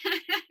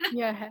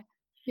 Yeah.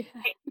 Yeah.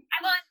 Right.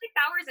 Well, 6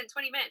 hours and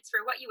 20 minutes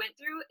for what you went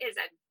through is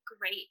a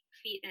great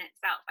feat in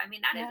itself. I mean,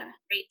 that is a Yeah.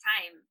 great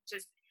time.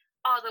 Just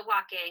all the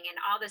walking and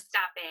all the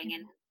stopping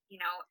and,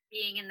 Yeah.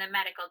 being in the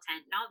medical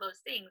tent and all those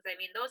things. I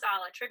mean, those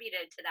all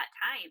attributed to that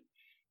time.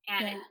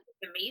 And Yeah.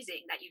 it's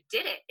amazing that you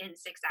did it in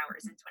 6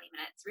 hours Mhm. and 20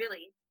 minutes,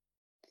 really.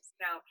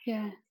 So, as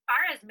Yeah.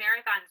 far as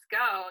marathons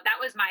go, that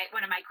was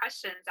one of my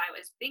questions I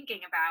was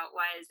thinking about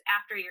was,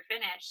 after you're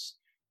finished,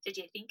 did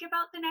you think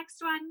about the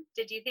next one?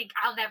 Did you think,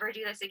 I'll never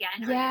do this again?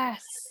 Or did you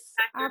Yes.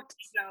 factor,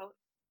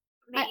 I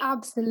maybe?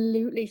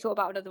 absolutely thought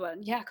about another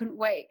one. Yeah, I couldn't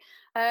wait.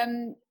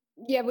 Um,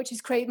 yeah, which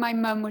is great. My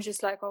mum was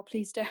just like, "Oh,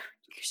 please don't."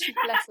 'Cause she,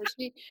 bless her,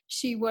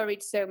 she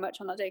worried so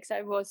much on that day because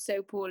I was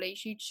so poorly.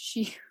 She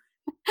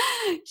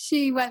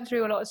she went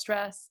through a lot of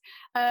stress.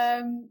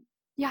 Um,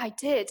 yeah, I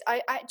did.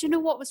 Do you know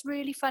what was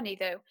really funny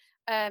though?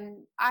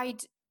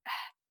 I'd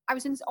I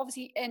was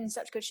obviously in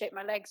such good shape.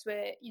 My legs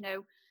were,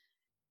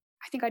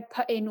 I think I'd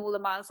put in all the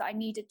miles that I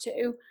needed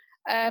to.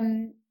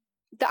 Um,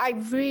 that I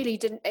really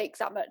didn't ache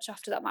that much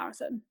after that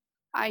marathon.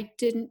 I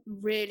didn't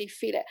really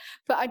feel it.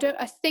 But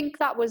I think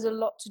that was a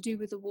lot to do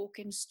with the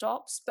walk-in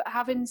stops. But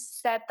having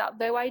said that,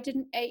 though I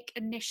didn't ache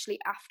initially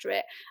after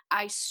it,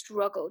 I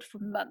struggled for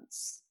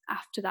months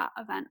after that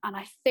event. And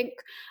I think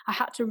I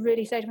had to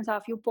really say to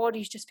myself, your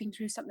body's just been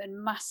through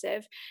something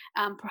massive,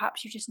 and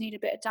perhaps you just need a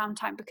bit of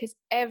downtime, because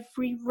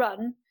every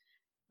run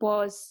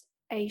was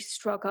a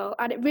struggle,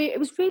 and it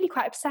was really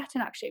quite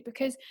upsetting, actually,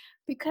 because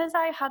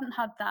I hadn't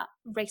had that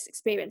race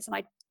experience,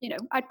 and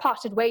I'd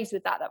parted ways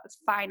with that. That was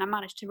fine. I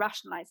managed to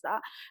rationalize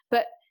that,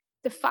 but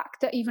the fact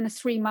that even a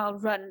 3 mile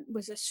run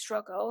was a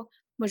struggle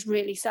was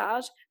really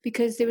sad,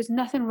 because there was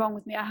nothing wrong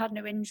with me. I had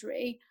no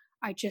injury.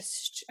 I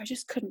just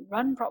couldn't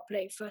run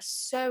properly for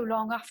so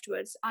long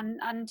afterwards, and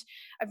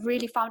I've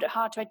really found it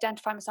hard to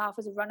identify myself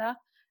as a runner.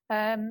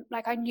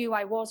 Like, I knew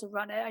I was a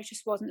runner, I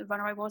just wasn't the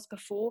runner I was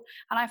before,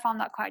 and I found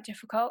that quite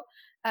difficult.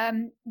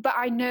 But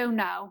I know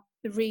now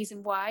the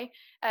reason why.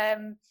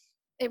 Um,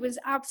 it was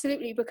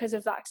absolutely because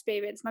of that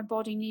experience. My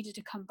body needed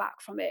to come back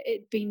from it.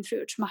 It'd been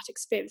through a traumatic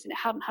experience and it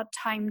hadn't had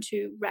time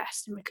to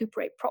rest and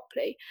recuperate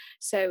properly.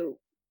 So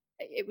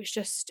it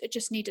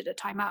just needed a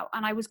time out.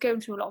 And I was going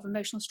through a lot of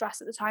emotional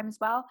stress at the time as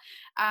well.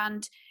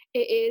 And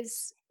it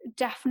is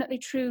definitely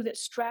true that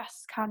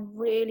stress can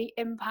really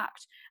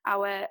impact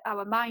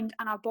our mind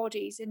and our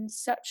bodies in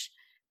such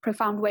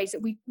profound ways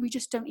that we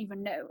just don't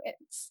even know.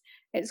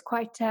 It's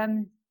quite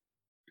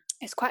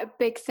it's quite a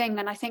big thing.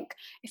 And I think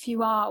if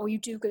you are or you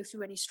do go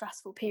through any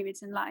stressful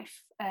periods in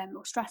life,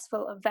 or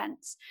stressful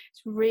events,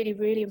 it's really,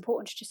 really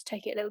important to just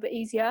take it a little bit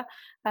easier.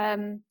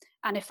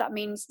 And if that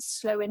means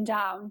slowing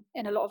down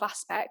in a lot of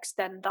aspects,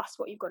 then that's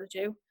what you've got to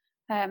do.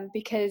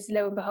 Because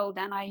lo and behold,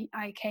 then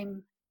I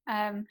came,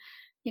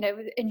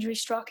 with injury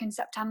struck in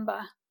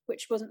September,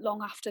 which wasn't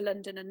long after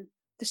London and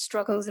the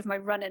struggles of my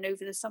running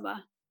over the summer.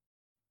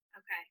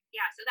 Okay.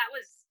 Yeah. So that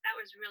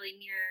was really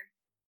near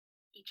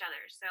each other.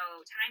 So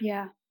time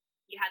Yeah.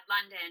 you had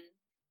London,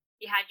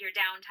 you had your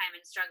downtime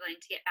and struggling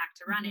to get back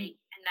to running,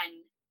 and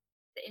then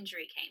the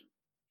injury came.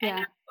 And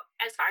Yeah.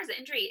 as far as the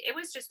injury, it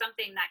was just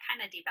something that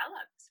kind of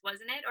developed,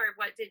 wasn't it? Or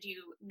what did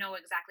you know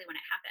exactly when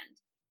it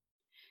happened?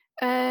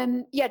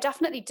 Yeah,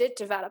 definitely did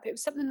develop. It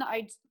was something that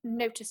I'd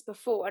noticed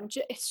before, and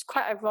it's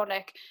quite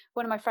ironic.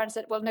 One of my friends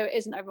said, "Well, no, it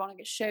isn't ironic.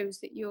 It shows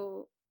that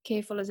you're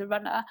careful as a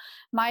runner."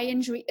 My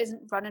injury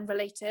isn't running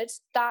related.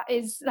 That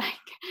is like,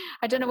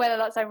 I don't know whether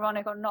that's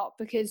ironic or not,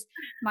 because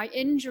my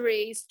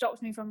injury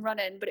stopped me from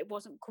running, but it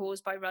wasn't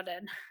caused by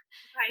running.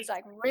 It's Right.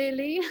 like,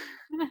 really?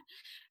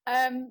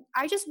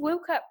 I just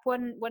woke up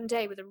one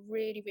day with a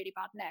really, really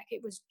bad neck.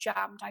 It was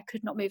jammed. I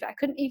could not move it. I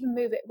couldn't even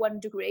move it 1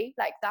 degree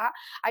like that.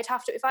 I'd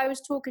have to, if I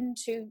was talking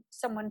to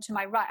someone to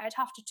my right, I'd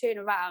have to turn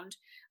around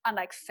and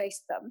like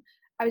face them.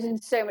 I was in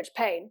so much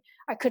pain.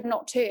 I could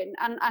not turn.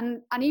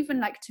 And even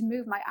like to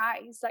move my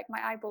eyes, like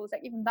my eyeballs,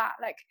 like even that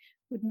like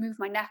would move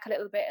my neck a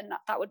little bit, and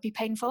that would be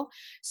painful.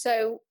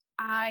 So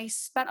I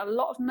spent a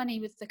lot of money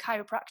with the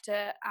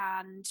chiropractor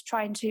and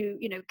trying to,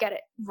 get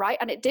it right.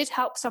 And it did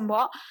help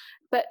somewhat,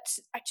 but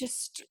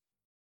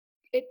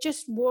it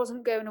just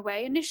wasn't going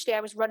away. Initially,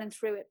 I was running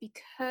through it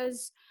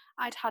because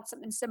I'd had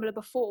something similar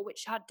before,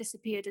 which had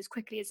disappeared as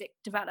quickly as it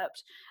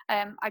developed.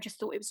 I just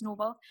thought it was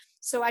normal.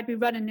 So I'd be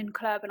running in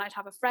club and I'd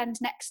have a friend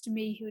next to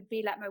me who would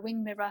be like my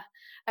wing mirror,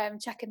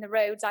 checking the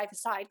roads either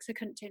side because I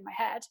couldn't turn my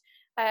head.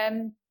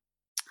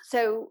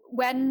 So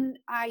when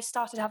I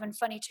started having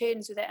funny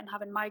turns with it and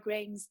having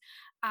migraines,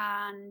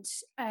 and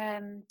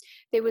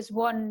there was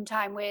one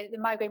time where the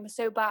migraine was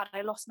so bad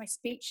I lost my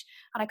speech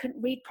and I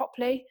couldn't read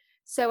properly.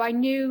 So I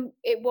knew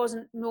it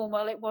wasn't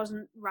normal, it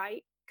wasn't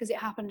right, because it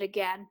happened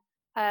again.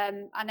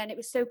 And then it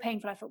was so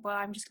painful, I thought, well,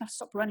 I'm just going to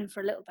stop running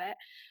for a little bit.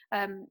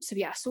 So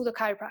yeah, I saw the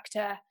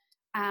chiropractor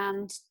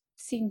and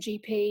seen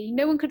GP.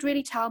 No one could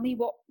really tell me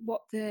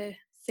what the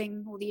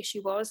thing or the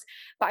issue was,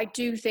 but I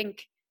do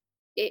think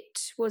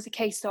it was a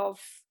case of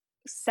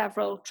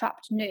several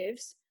trapped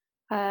nerves,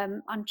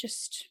 and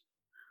just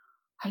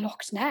a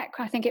locked neck.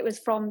 I think it was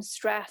from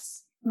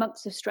stress,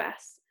 months of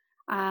stress,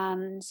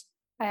 and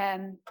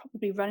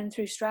probably running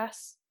through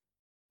stress.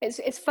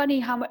 It's funny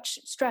how much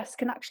stress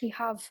can actually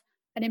have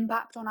an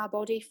impact on our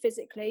body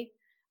physically.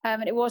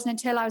 And it wasn't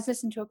until I was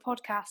listening to a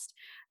podcast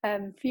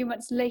a few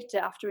months later,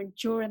 after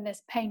enduring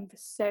this pain for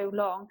so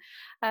long.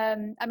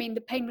 I mean,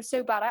 the pain was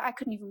so bad, I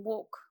couldn't even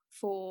walk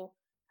for,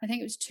 I think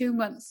it was 2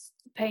 months.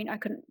 Pain, I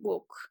couldn't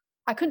walk.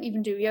 I couldn't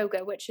even do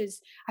yoga, which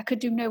is, I could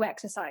do no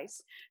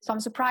exercise. So I'm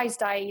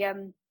surprised I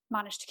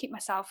managed to keep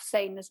myself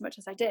sane as much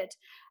as I did.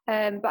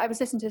 But I was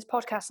listening to this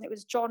podcast and it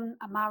was John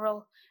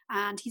Amaral,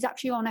 and he's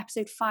actually on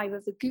episode 5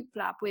 of the Goop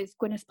Lab with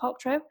Gwyneth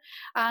Paltrow,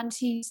 and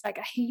he's like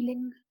a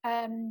healing,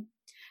 I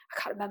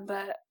can't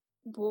remember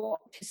what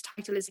his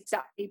title is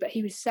exactly, but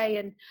he was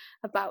saying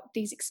about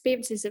these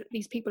experiences that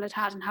these people had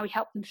had and how he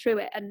helped them through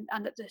it, and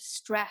that the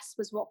stress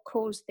was what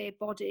caused their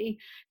body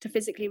to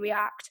physically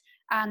react.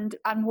 And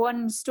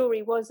one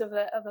story was of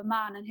a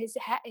man, and his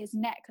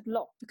neck had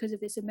locked because of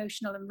this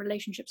emotional and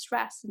relationship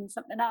stress and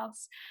something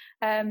else.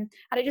 And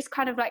it just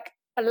kind of like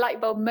a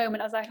light bulb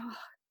moment. I was like, oh,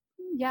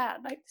 yeah,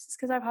 like this is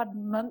because I've had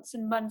months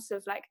and months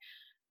of like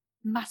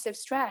massive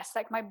stress.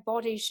 Like my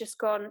body's just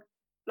gone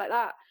like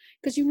that,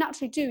 because you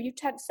naturally do. You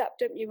tense up,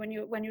 don't you, when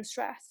you're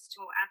stressed?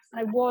 Oh,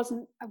 And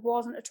absolutely. I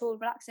wasn't at all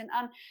relaxing.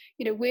 And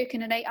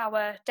working an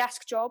 8-hour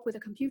desk job with a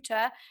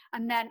computer,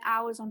 and then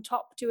hours on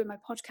top doing my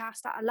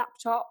podcast at a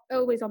laptop,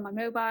 always on my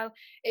mobile.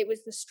 It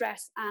was the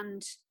stress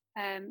and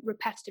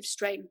repetitive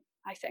strain,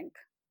 I think.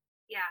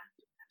 Yeah,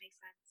 that makes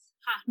sense.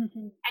 Huh.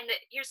 Mm-hmm. And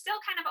you're still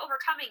kind of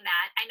overcoming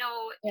that. I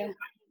know Yeah.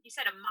 you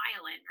said a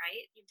mile in,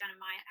 right? You've done a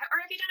mile, or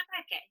have you done a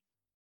 5K?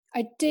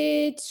 I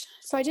did.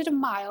 So I did a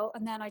mile,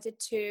 and then I did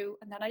 2,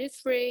 and then I did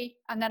 3,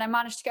 and then I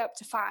managed to get up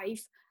to 5.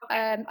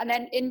 Okay. And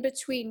then in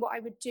between, what I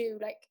would do,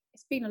 like,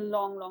 it's been a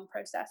long, long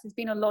process. It's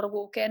been a lot of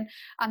walking,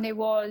 and there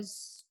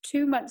was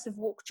 2 months of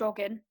walk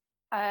jogging.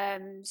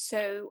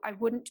 So I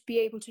wouldn't be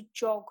able to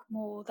jog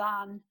more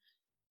than,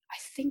 I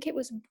think it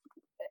was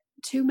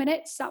 2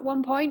 minutes at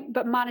one point,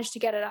 but managed to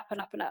get it up and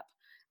up and up.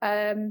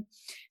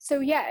 So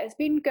yeah, it's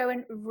been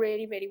going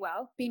really, really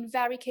well. Been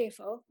very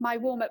careful. My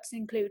warm-ups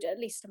include at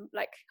least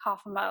like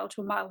half a mile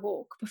to a mile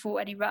walk before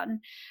any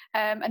run.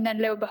 And then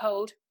lo and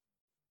behold,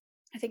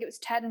 I think it was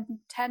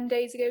 10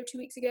 days ago, 2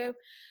 weeks ago,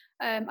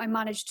 I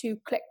managed to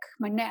click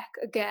my neck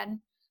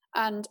again,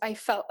 and I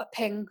felt a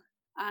ping,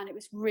 and it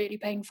was really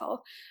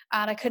painful,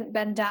 and I couldn't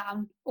bend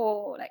down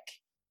or like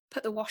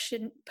put the wash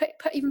in,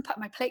 even put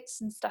my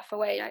plates and stuff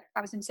away.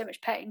 I was in so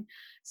much pain.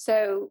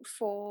 So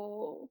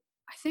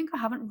I think I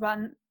haven't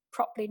run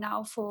properly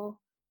now for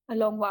a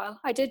long while.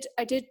 I did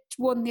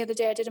one the other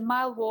day. I did a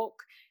mile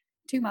walk,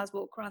 2 miles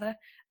walk rather,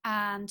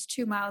 and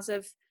 2 miles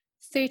of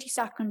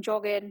 30-second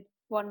jogging,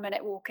 1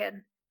 minute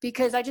walking,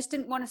 because I just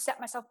didn't want to set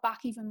myself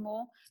back even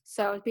more.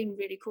 So I was being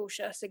really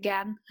cautious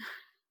again.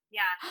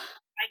 Yeah,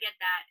 I get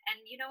that.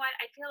 And you know what?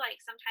 I feel like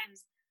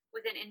sometimes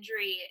with an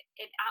injury,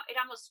 it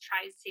almost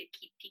tries to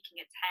keep peeking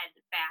its head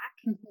back.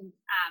 Mhm.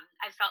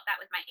 I felt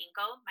that with my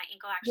ankle. My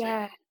ankle actually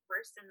Yeah. felt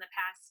worse in the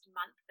past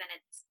month than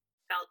it's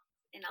felt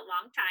in a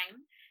long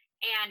time.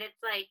 And it's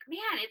like,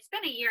 man, it's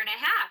been a year and a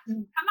half.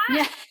 Mm. Come on,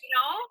 Yeah. you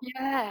know?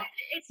 Yeah.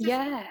 It's just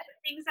Yeah.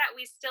 things that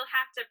we still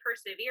have to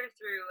persevere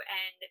through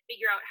and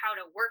figure out how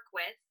to work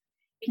with,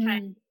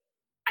 because Mm.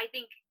 I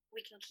think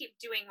we can keep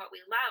doing what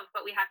we love,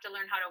 but we have to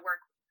learn how to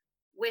work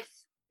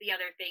with the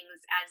other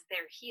things as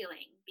they're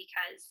healing,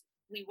 because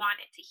we want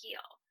it to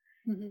heal.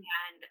 Mhm.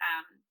 And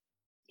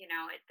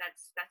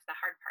that's the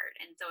hard part.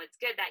 And so it's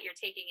good that you're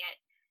taking it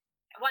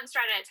one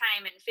stride at a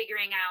time and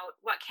figuring out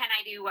what can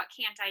I do, what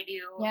can't I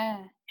do,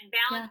 Yeah. and Yeah.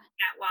 balancing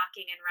that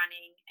walking and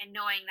running and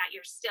knowing that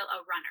you're still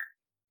a runner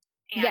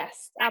and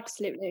Yes, that can't be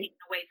absolutely. taken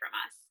away from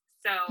us.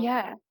 So,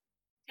 Yeah.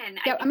 and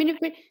I Yeah, I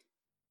think, mean,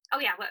 oh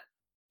yeah, what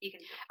you can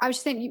do. I was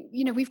just thinking,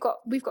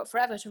 we've got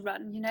forever to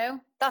run.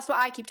 That's what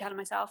I keep telling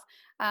myself,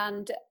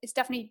 and it's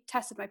definitely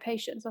tested my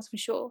patience. That's for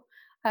sure.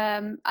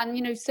 And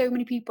so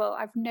many people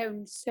I've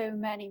known, so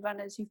many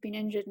runners who've been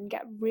injured and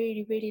get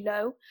really, really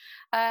low.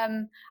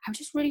 I'm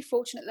just really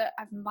fortunate that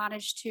I've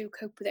managed to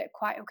cope with it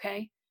quite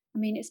okay. I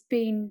mean, it's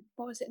been,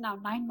 what was it now,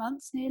 9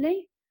 months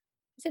nearly?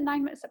 Is it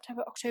 9 months?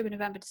 September, October,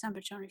 November, December,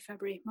 January,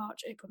 February,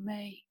 March, April,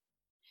 May.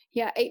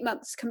 Yeah, 8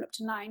 months coming up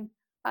to 9.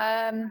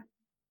 Um,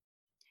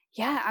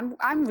 yeah,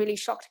 I'm really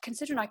shocked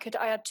considering I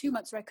had 2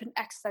 months where I couldn't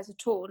exercise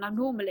at all. Now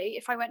normally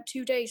if I went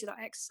 2 days without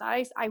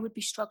exercise, I would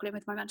be struggling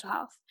with my mental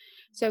health.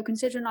 So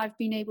considering I've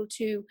been able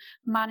to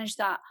manage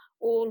that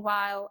all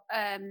while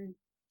um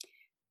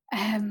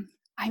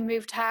I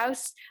moved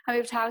house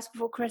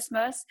before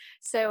Christmas.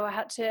 So I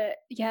had to,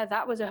 yeah,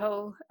 that was a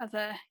whole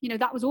other,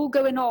 that was all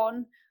going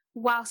on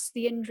whilst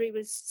the injury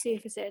was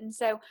surfacing.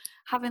 So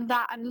having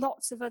that and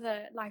lots of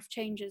other life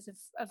changes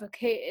have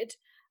occurred.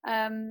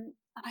 And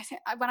I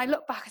think when I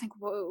look back, I think,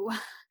 whoa,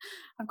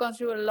 I've gone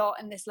through a lot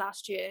in this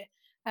last year.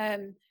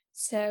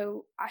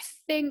 So I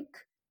think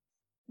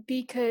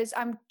because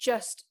I'm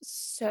just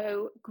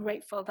so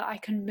grateful that I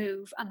can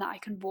move and that I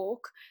can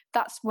walk,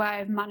 that's where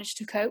I've managed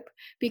to cope.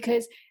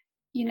 Because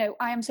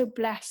I am so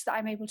blessed that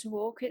I'm able to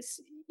walk.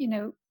 It's,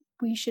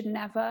 we should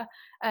never,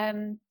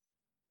 um,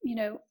 you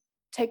know,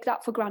 take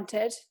that for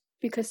granted,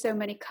 because so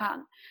many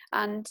can't,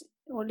 and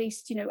or at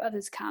least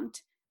others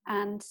can't.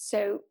 And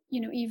so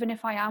even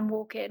if I am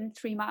walking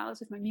 3 miles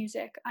with my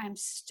music, I am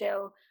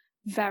still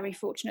very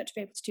fortunate to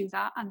be able to do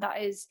that, and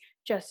that is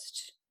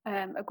just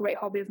a great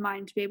hobby of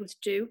mine to be able to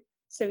do.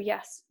 So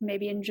yes,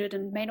 maybe injured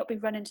and may not be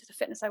running to the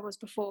fitness I was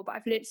before, but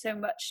I've learned so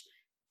much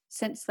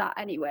since that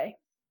anyway.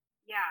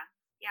 Yeah,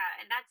 yeah,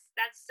 and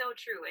that's so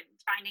true. And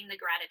finding the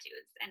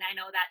gratitudes, and I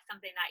know that's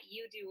something that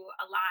you do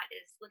a lot,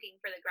 is looking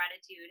for the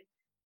gratitude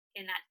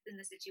in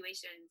the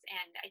situations.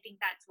 And I think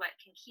that's what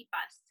can keep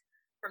us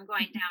from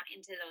going Mhm. down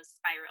into those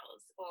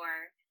spirals,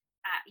 or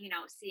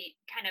see,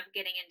 kind of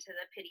getting into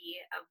the pity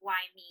of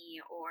why me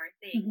or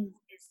things, Mhm.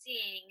 is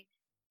seeing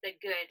the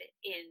good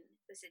in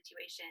the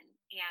situation.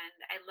 And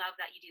I love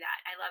that you do that.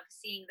 I love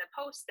seeing the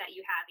posts that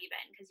you have, even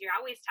because you're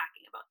always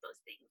talking about those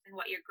things and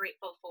what you're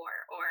grateful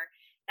for, or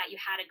that you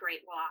had a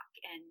great walk.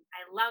 And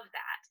I love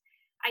that.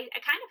 I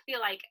kind of feel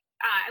like,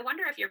 I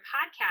wonder if your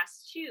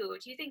podcast too,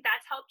 do you think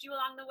that's helped you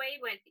along the way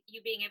with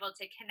you being able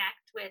to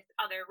connect with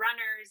other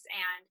runners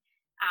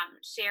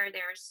and share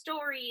their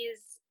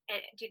stories?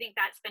 Do you think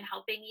that's been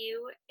helping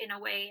you in a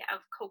way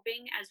of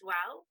coping as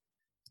well?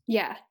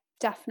 Yeah,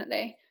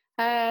 definitely.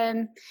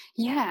 Um,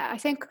 yeah, I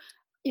think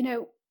you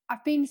know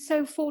I've been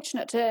so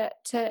fortunate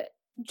to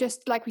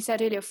just like we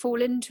said earlier,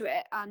 fall into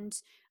it and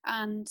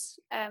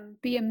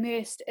be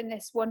immersed in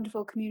this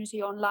wonderful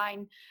community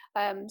online.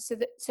 So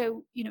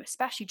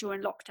especially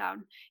during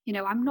lockdown,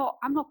 I'm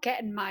not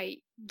getting my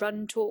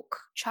run talk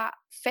chat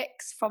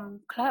fix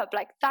from club.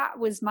 Like that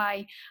was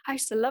my I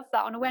used to love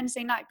that on a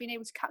Wednesday night, being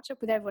able to catch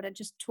up with everyone and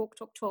just talk,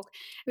 talk, talk.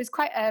 It was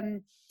quite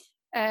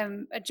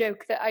a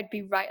joke that I'd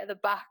be right at the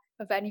back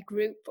of any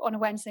group on a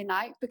Wednesday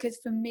night, because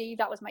for me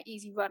that was my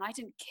easy run. I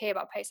didn't care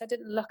about pace. I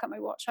didn't look at my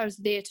watch. I was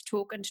there to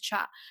talk and to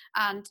chat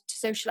and to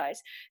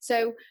socialize.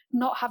 So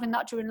not having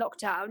that during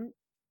lockdown,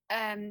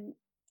 um,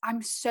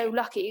 I'm so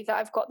lucky that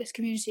I've got this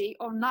community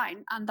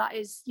online, and that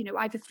is,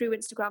 either through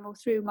Instagram or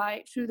through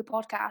the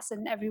podcast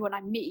and everyone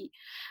I meet,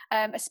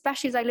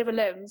 especially as I live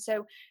alone.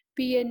 So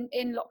being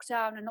in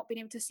lockdown and not being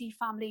able to see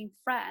family and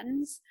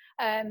friends,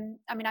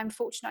 I'm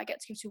fortunate I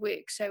get to go to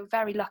work, so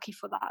very lucky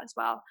for that as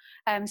well.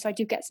 So I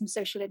do get some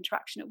social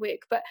interaction at work,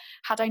 but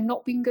had I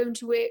not been going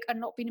to work and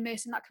not been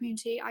immersed in that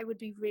community, I would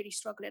be really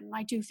struggling. And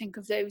I do think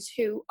of those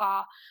who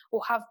are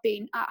or have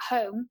been at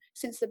home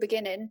since the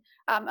beginning,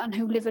 and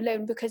who live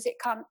alone, because it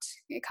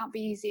can't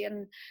be easy.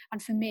 And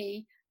for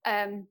me,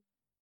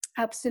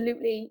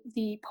 absolutely,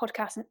 the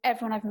podcast and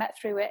everyone I've met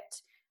through it,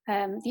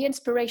 the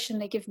inspiration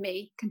they give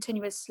me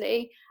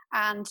continuously,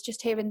 and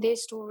just hearing their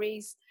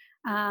stories,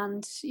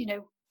 and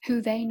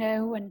who they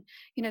know, and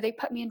they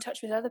put me in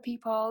touch with other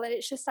people, and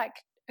it's just like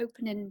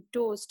opening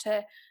doors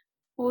to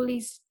all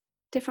these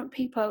different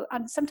people,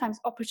 and sometimes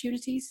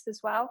opportunities as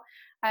well.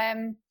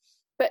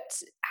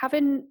 But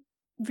having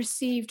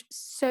received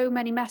so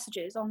many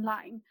messages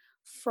online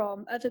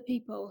from other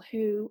people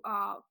who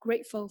are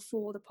grateful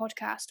for the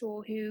podcast,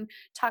 or who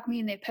tag me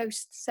in their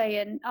posts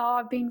saying, "Oh,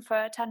 I've been for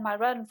a 10-mile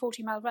run,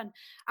 40-mile run."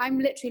 I'm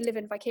literally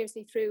living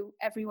vicariously through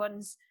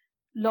everyone's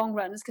long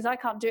runs, because I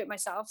can't do it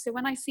myself. So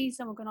when I see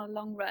someone going on a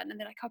long run and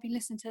they're like, "I've been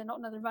listening to Not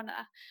Another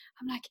Runner,"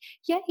 I'm like,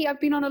 "Yay,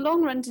 I've been on a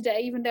long run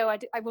today," even though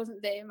I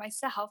wasn't there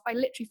myself. I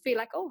literally feel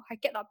like, oh, I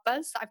get that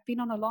buzz that I've been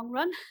on a long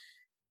run.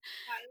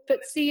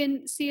 But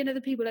seeing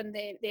other people and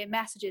their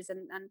messages,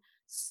 and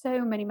so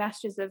many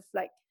messages of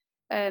like,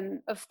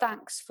 of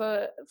thanks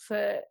for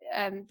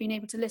being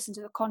able to listen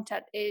to the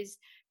content, is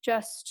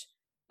just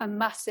a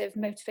massive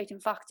motivating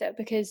factor,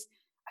 because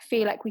I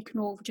feel like we can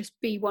all just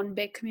be one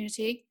big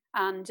community,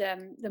 and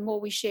the more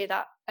we share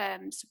that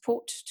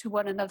support to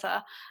one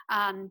another,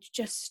 and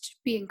just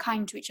being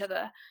kind to each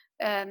other,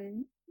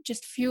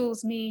 just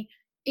fuels me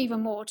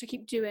even more to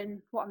keep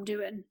doing what I'm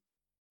doing.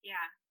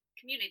 Yeah,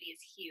 community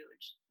is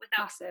huge.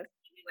 Without Massive.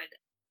 we would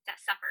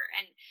suffer,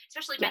 and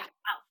especially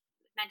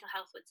mental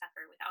health would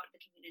suffer without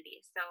the community.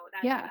 So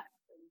that's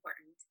really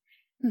important.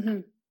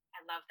 Mm-hmm. I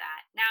love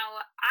that. Now,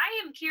 I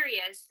am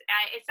curious.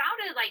 It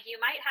sounded like you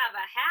might have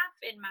a half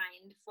in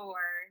mind for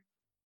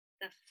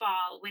the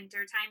fall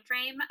winter time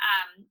frame.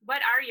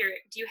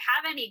 Do you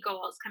have any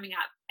goals coming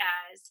up,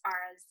 as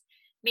far as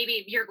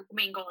maybe your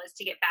main goal is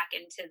to get back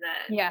into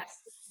the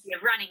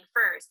running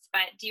first,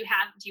 but do you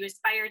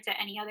aspire to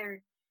any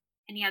other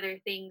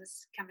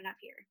things coming up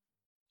here?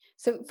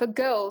 So for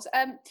girls, do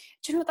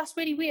you know what, that's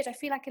really weird. I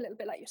feel like a little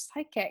bit like your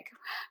psychic.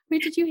 Where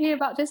did you hear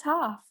about this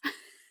half?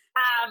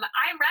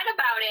 I read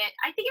about it.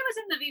 I think it was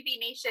in the VB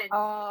Nation.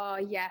 Oh,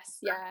 yes.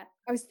 Yeah.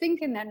 I was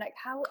thinking then, like,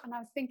 how, and I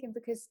was thinking,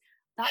 because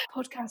that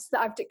podcast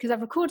that because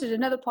I've recorded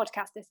another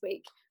podcast this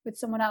week with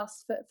someone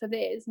else for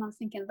theirs, and I was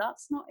thinking,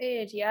 that's not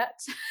aired yet.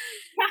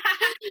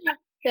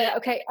 Yeah,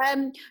 okay.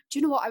 Do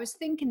you know what? I was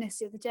thinking this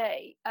the other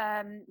day,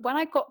 when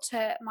I got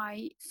to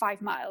my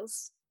 5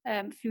 miles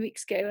a few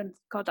weeks ago, and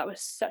God, that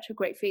was such a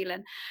great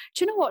feeling.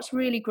 Do you know what's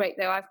really great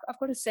though? I've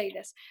got to say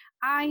this.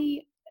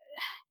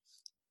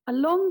 A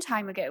long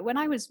time ago, when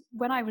I was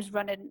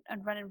running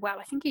well,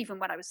 I think even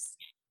when I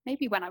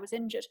was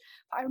injured,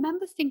 but I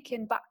remember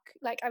thinking back,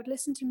 like I would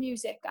listen to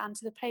music and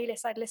to the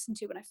playlist I'd listened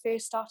to when I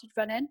first started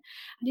running,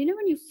 and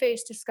when you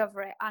first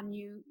discover it, and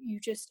you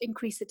just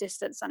increase the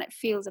distance, and it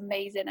feels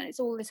amazing, and it's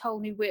all this whole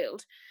new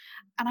world.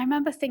 And I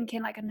remember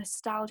thinking, like, a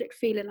nostalgic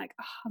feeling, like,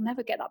 oh, I'll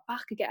never get that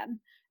back again.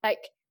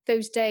 Like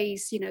those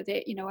days,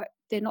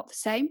 they're not the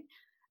same.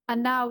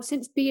 And now,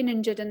 since being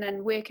injured and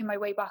then working my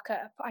way back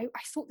up, I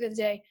thought the other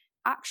day,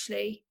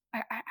 actually,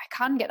 I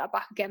can get that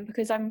back again,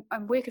 because I'm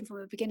working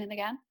from the beginning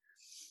again.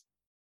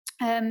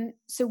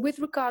 So with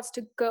regards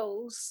to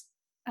goals,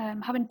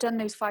 having done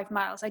those 5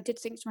 miles, I did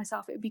think to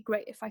myself it would be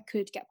great if I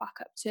could get back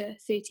up to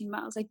 13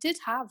 miles. I did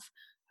have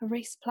a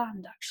race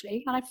planned,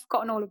 actually, and I've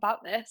forgotten all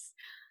about this.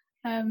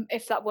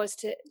 If that was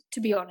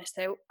to be honest,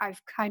 though,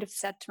 I've kind of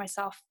said to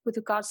myself, with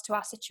regards to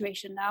our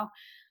situation now,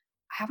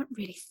 I haven't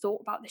really thought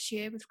about this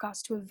year with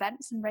regards to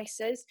events and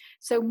races.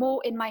 So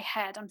more in my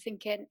head, I'm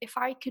thinking, if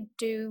I could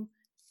do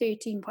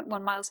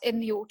 13.1 miles in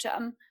the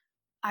autumn,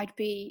 I'd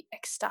be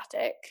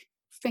ecstatic.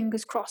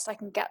 Fingers crossed I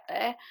can get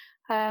there.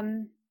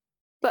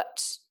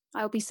 But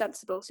I'll be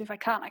sensible. So if I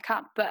can't, I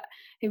can't. But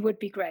it would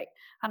be great.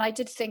 And I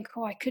did think,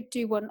 I could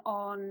do one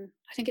on,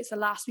 I think it's the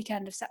last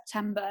weekend of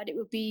September, and it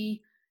would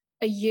be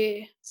a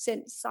year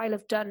since I'll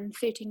have done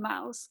 13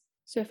 miles.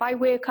 So if I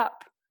wake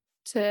up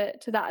to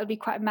that, it'll be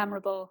quite a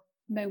memorable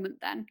moment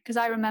then, because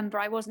I remember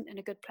I wasn't in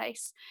a good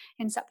place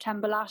in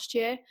September last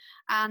year,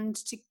 and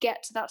to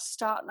get to that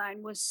start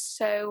line was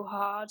so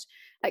hard.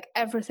 Like,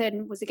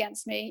 everything was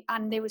against me,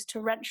 and there was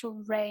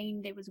torrential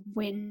rain, there was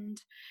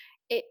wind.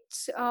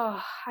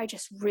 I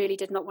just really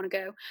did not want to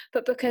go,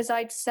 but because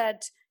I'd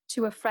said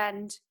to a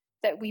friend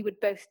that we would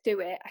both do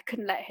it, I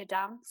couldn't let her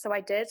down, so I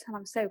did, and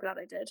I'm so glad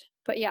I did.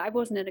 But yeah, I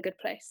wasn't in a good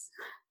place.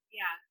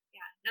 Yeah.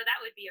 No,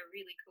 that would be a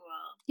really cool,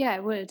 yeah,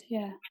 it would,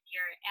 yeah,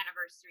 your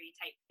anniversary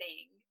type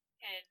thing.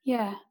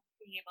 And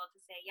being able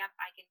to say, yep,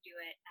 I can do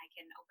it, I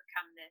can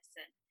overcome this.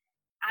 And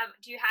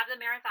do you have the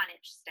marathon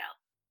itch still?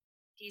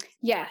 Do you?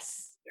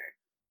 Yes.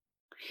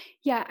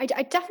 Yeah,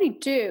 I definitely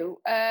do.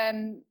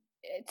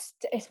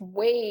 It's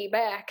way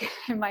back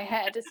in my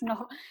head. It's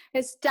not.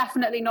 It's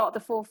definitely not the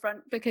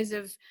forefront because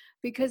of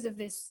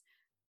this.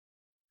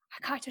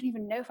 I don't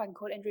even know if I can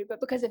call it injury,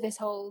 but because of this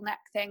whole neck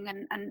thing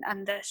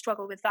and the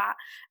struggle with that,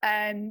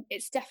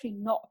 it's definitely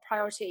not a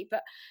priority.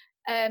 But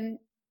I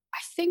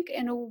think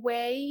in a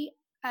way,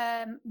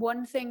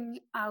 one thing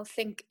I'll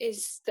think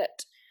is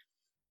that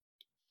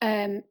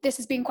this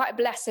has been quite a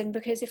blessing,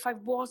 because if I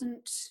was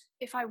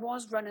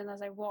running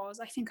as I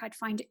was, I think I'd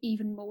find it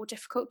even more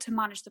difficult to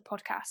manage the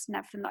podcast and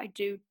everything that I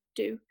do.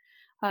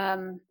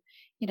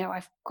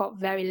 I've got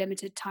very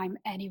limited time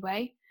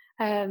anyway,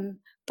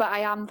 but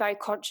I am very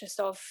conscious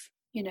of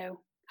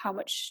how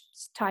much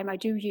time I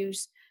do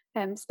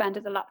spend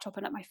at the laptop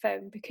and at my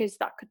phone, because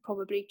that could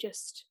probably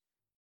just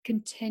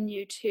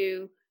continue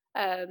to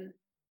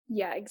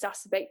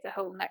exacerbate the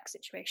whole neck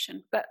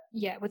situation. But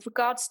yeah, with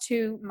regards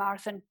to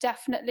marathon,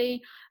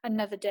 definitely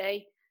another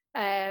day.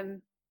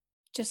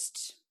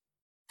 Just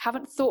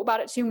haven't thought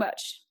about it too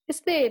much. It's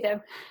there though.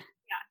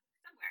 Yeah,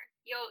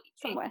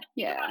 Somewhere.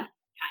 You'll Yeah.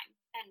 time,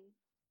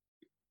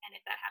 and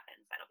if that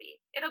happens,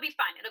 it'll be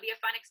fun. It'll be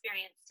a fun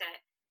experience to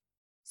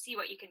see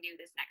what you can do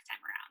this next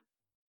time around,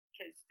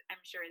 because I'm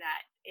sure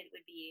that it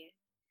would be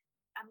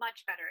a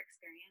much better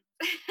experience.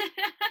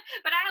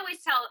 But I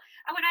always tell,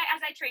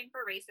 as I train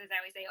for races,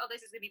 I always say, oh,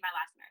 this is going to be my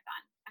last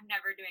marathon. I'm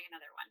never doing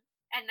another one.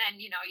 And then,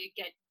 you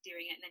get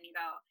doing it and then you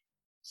go,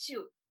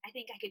 shoot, I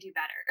think I could do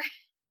better.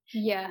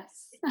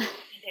 Yes. It's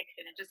an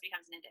addiction. It just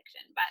becomes an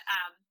addiction. But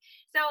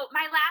so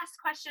my last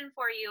question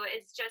for you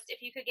is just if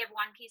you could give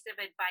one piece of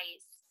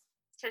advice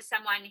to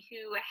someone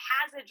who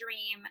has a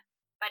dream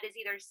but is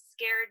either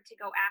scared to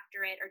go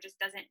after it or just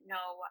doesn't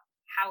know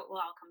how it will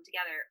all come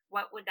together,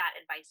 what would that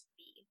advice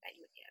be that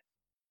you would give?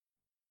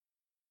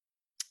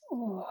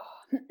 Oh,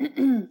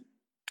 I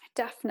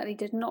definitely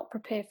did not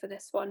prepare for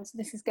this one, so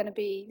this is going to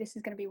be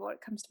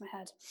what comes to my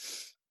head.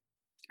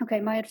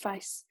 Okay, my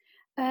advice.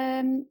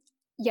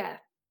 Yeah.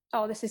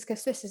 Oh, this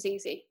is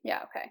easy.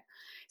 Yeah. Okay.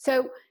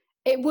 So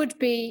it would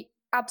be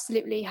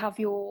absolutely have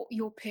your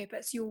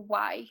purpose, your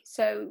why.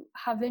 So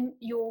having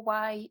your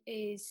why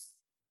is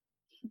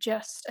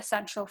just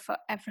essential for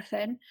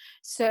everything.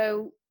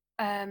 So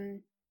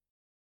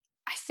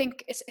I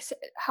think it's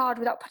hard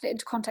without putting it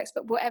into context,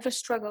 but whatever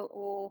struggle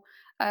or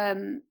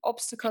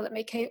obstacle that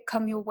may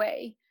come your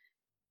way,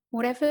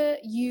 whatever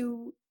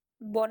you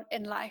want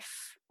in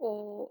life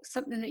or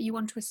something that you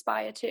want to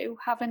aspire to,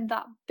 having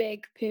that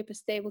big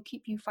purpose there will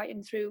keep you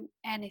fighting through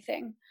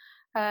anything.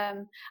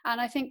 And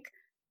I think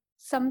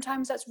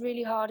sometimes that's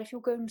really hard if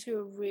you're going through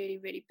a really,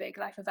 really big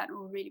life event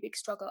or a really big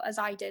struggle, as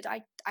I did.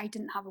 I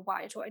didn't have a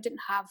why at all. I didn't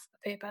have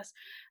a purpose,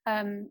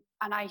 and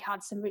I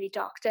had some really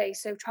dark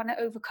days. So trying to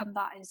overcome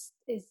that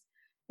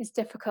is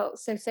difficult.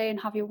 So saying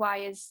have your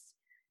why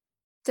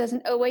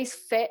doesn't always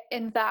fit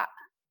in that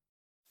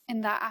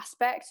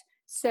aspect.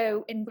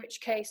 So in which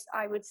case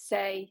I would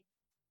say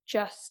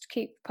just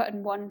keep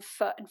putting one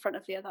foot in front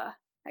of the other,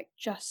 like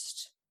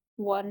just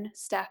one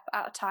step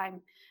at a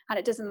time. And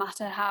it doesn't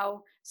matter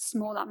how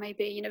small that may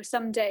be.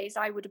 Some days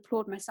I would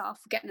applaud myself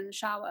for getting in the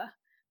shower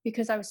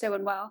because I was so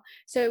unwell.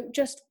 So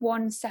just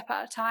one step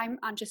at a time,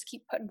 and just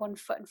keep putting one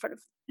foot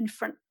in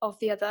front of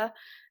the other,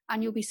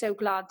 and you'll be so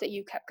glad that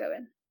you kept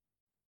going.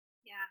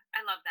 Yeah,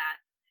 I love that.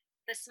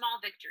 The small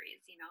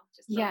victories,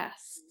 just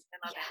yes.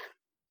 I love it.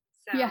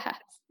 So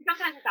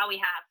sometimes it's all we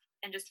have,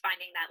 and just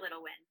finding that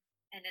little win,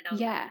 and it'll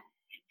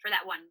for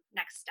that one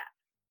next step.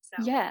 So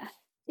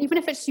even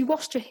if it's you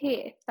washed your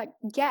hair, like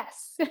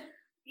yes,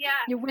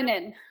 you're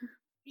winning.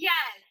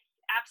 Yes,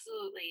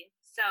 absolutely.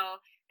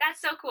 So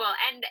that's so cool.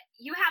 And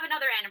you have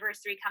another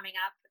anniversary coming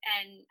up,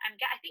 and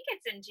I think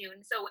it's in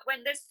June. So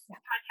when this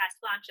podcast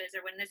launches,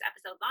 or when this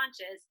episode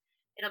launches,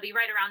 it'll be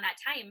right around that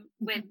time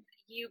with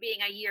you being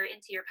a year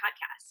into your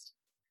podcast.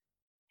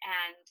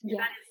 And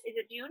is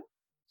it June?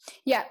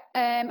 Yeah,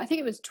 I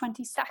think it was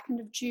 22nd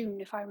of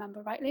June, if I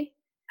remember rightly.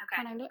 Okay.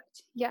 And I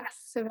looked.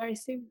 Yes, so very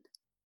soon.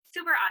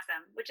 Super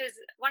awesome, which is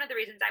one of the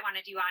reasons I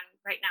wanted you on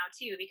right now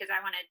too, because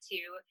I wanted to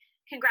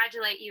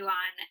congratulate you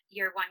on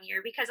your 1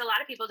 year, because a lot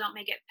of people don't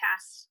make it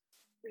past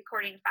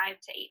recording 5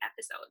 to 8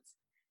 episodes.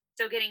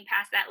 So getting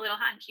past that little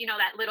hunch,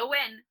 that little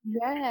win.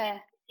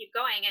 Yeah. Keep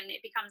going, and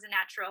it becomes a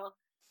natural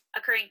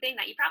occurring thing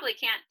that you probably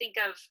can't think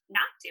of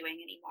not doing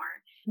anymore.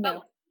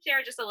 No. But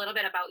share just a little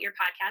bit about your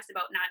podcast,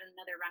 about Not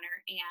Another Runner,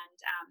 and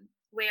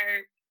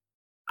where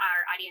our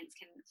audience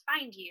can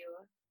find you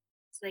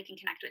so they can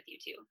connect with you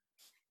too.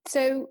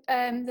 So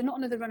the Not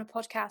Another Runner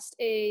podcast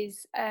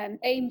is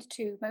aimed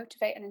to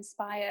motivate and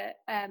inspire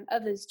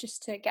others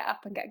just to get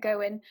up and get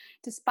going,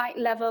 despite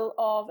level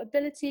of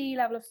ability,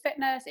 level of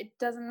fitness. It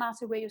doesn't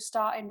matter where you're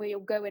starting, where you're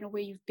going, or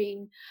where you've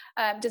been.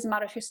 It doesn't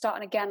matter if you're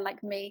starting again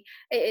like me.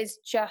 It is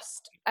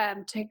just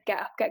to get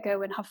up, get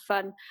going, have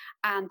fun,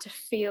 and to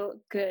feel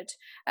good.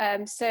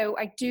 So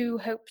I do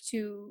hope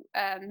to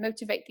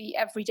motivate the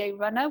everyday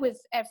runner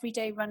with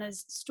everyday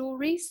runners'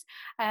 stories,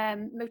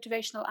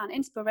 motivational and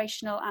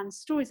inspirational, and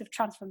stories stories of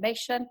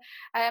transformation.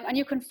 And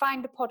you can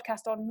find the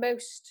podcast on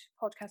most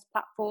podcast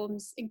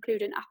platforms,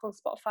 including Apple,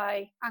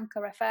 Spotify,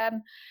 Anchor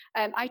FM,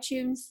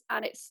 iTunes,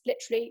 and it's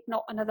literally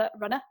Not Another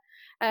Runner.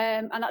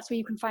 And that's where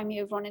you can find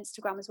me over on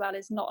Instagram as well,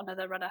 is Not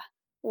Another Runner,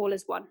 all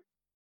as one.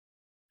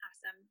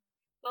 Awesome.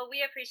 Well,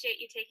 we appreciate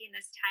you taking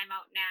this time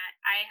out, Nat.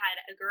 I had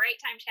a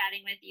great time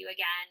chatting with you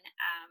again.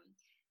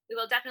 We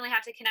will definitely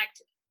have to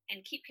connect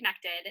and keep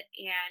connected.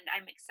 And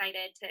I'm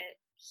excited to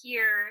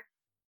hear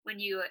when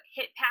you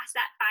hit past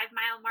that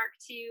 5-mile mark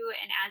too,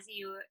 and as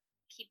you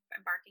keep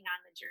embarking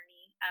on the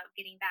journey of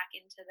getting back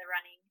into the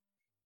running.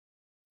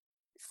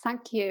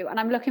 Thank you. And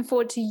I'm looking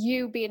forward to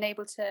you being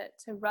able to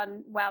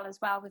run well as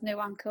well, with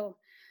no ankle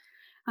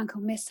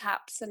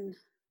mishaps and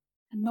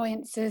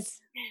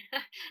annoyances.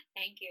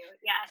 Thank you.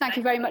 Yes. Thank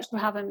you very much for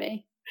having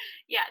me.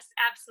 Yes,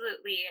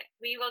 absolutely.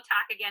 We will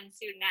talk again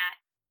soon, Nat.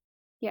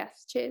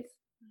 Yes, cheers.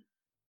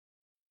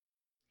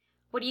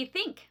 What do you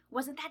think?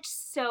 Wasn't that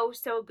so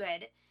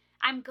good?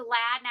 I'm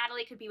glad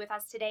Natalie could be with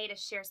us today to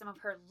share some of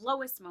her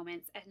lowest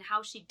moments and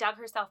how she dug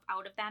herself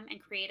out of them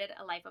and created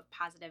a life of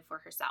positive for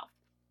herself.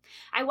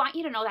 I want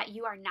you to know that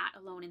you are not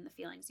alone in the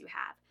feelings you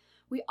have.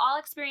 We all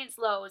experience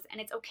lows, and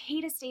it's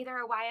okay to stay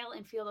there a while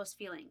and feel those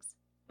feelings.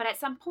 But at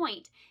some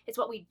point, it's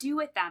what we do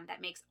with them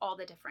that makes all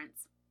the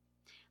difference.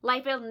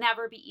 Life will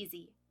never be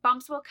easy.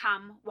 Bumps will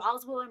come,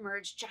 walls will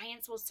emerge,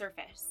 giants will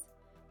surface.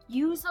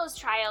 Use those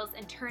trials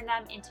and turn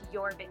them into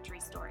your victory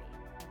story.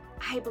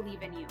 I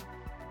believe in you.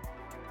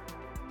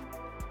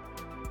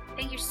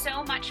 Thank you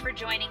so much for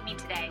joining me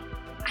today.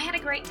 I had a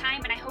great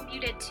time, and I hope you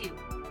did too.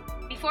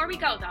 Before we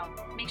go, though,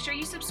 make sure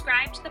you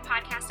subscribe to the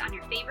podcast on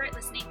your favorite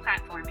listening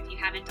platform if you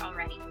haven't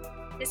already.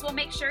 This will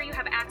make sure you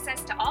have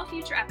access to all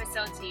future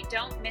episodes so you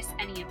don't miss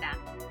any of them.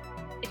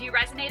 If you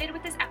resonated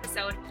with this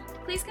episode,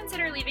 please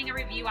consider leaving a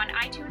review on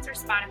iTunes or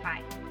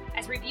Spotify,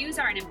 as reviews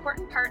are an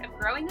important part of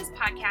growing this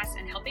podcast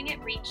and helping it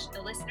reach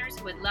the listeners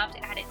who would love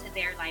to add it to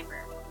their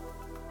library.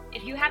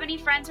 If you have any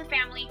friends or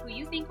family who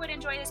you think would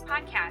enjoy this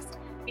podcast,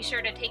 be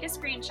sure to take a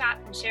screenshot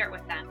and share it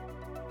with them.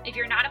 If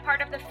you're not a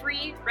part of the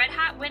free Red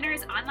Hot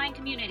Winners online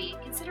community,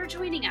 consider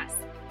joining us.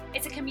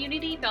 It's a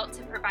community built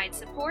to provide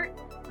support,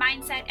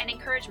 mindset, and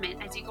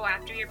encouragement as you go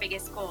after your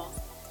biggest goals,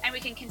 and we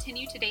can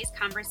continue today's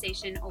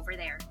conversation over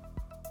there.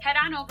 Head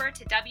on over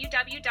to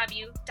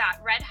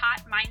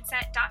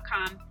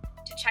www.redhotmindset.com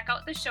to check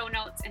out the show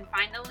notes and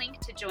find the link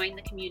to join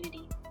the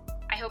community.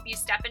 I hope you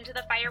step into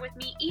the fire with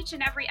me each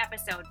and every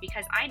episode,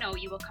 because I know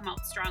you will come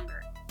out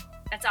stronger.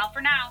 That's all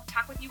for now.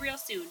 Talk with you real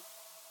soon.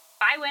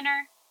 Bye,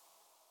 winner.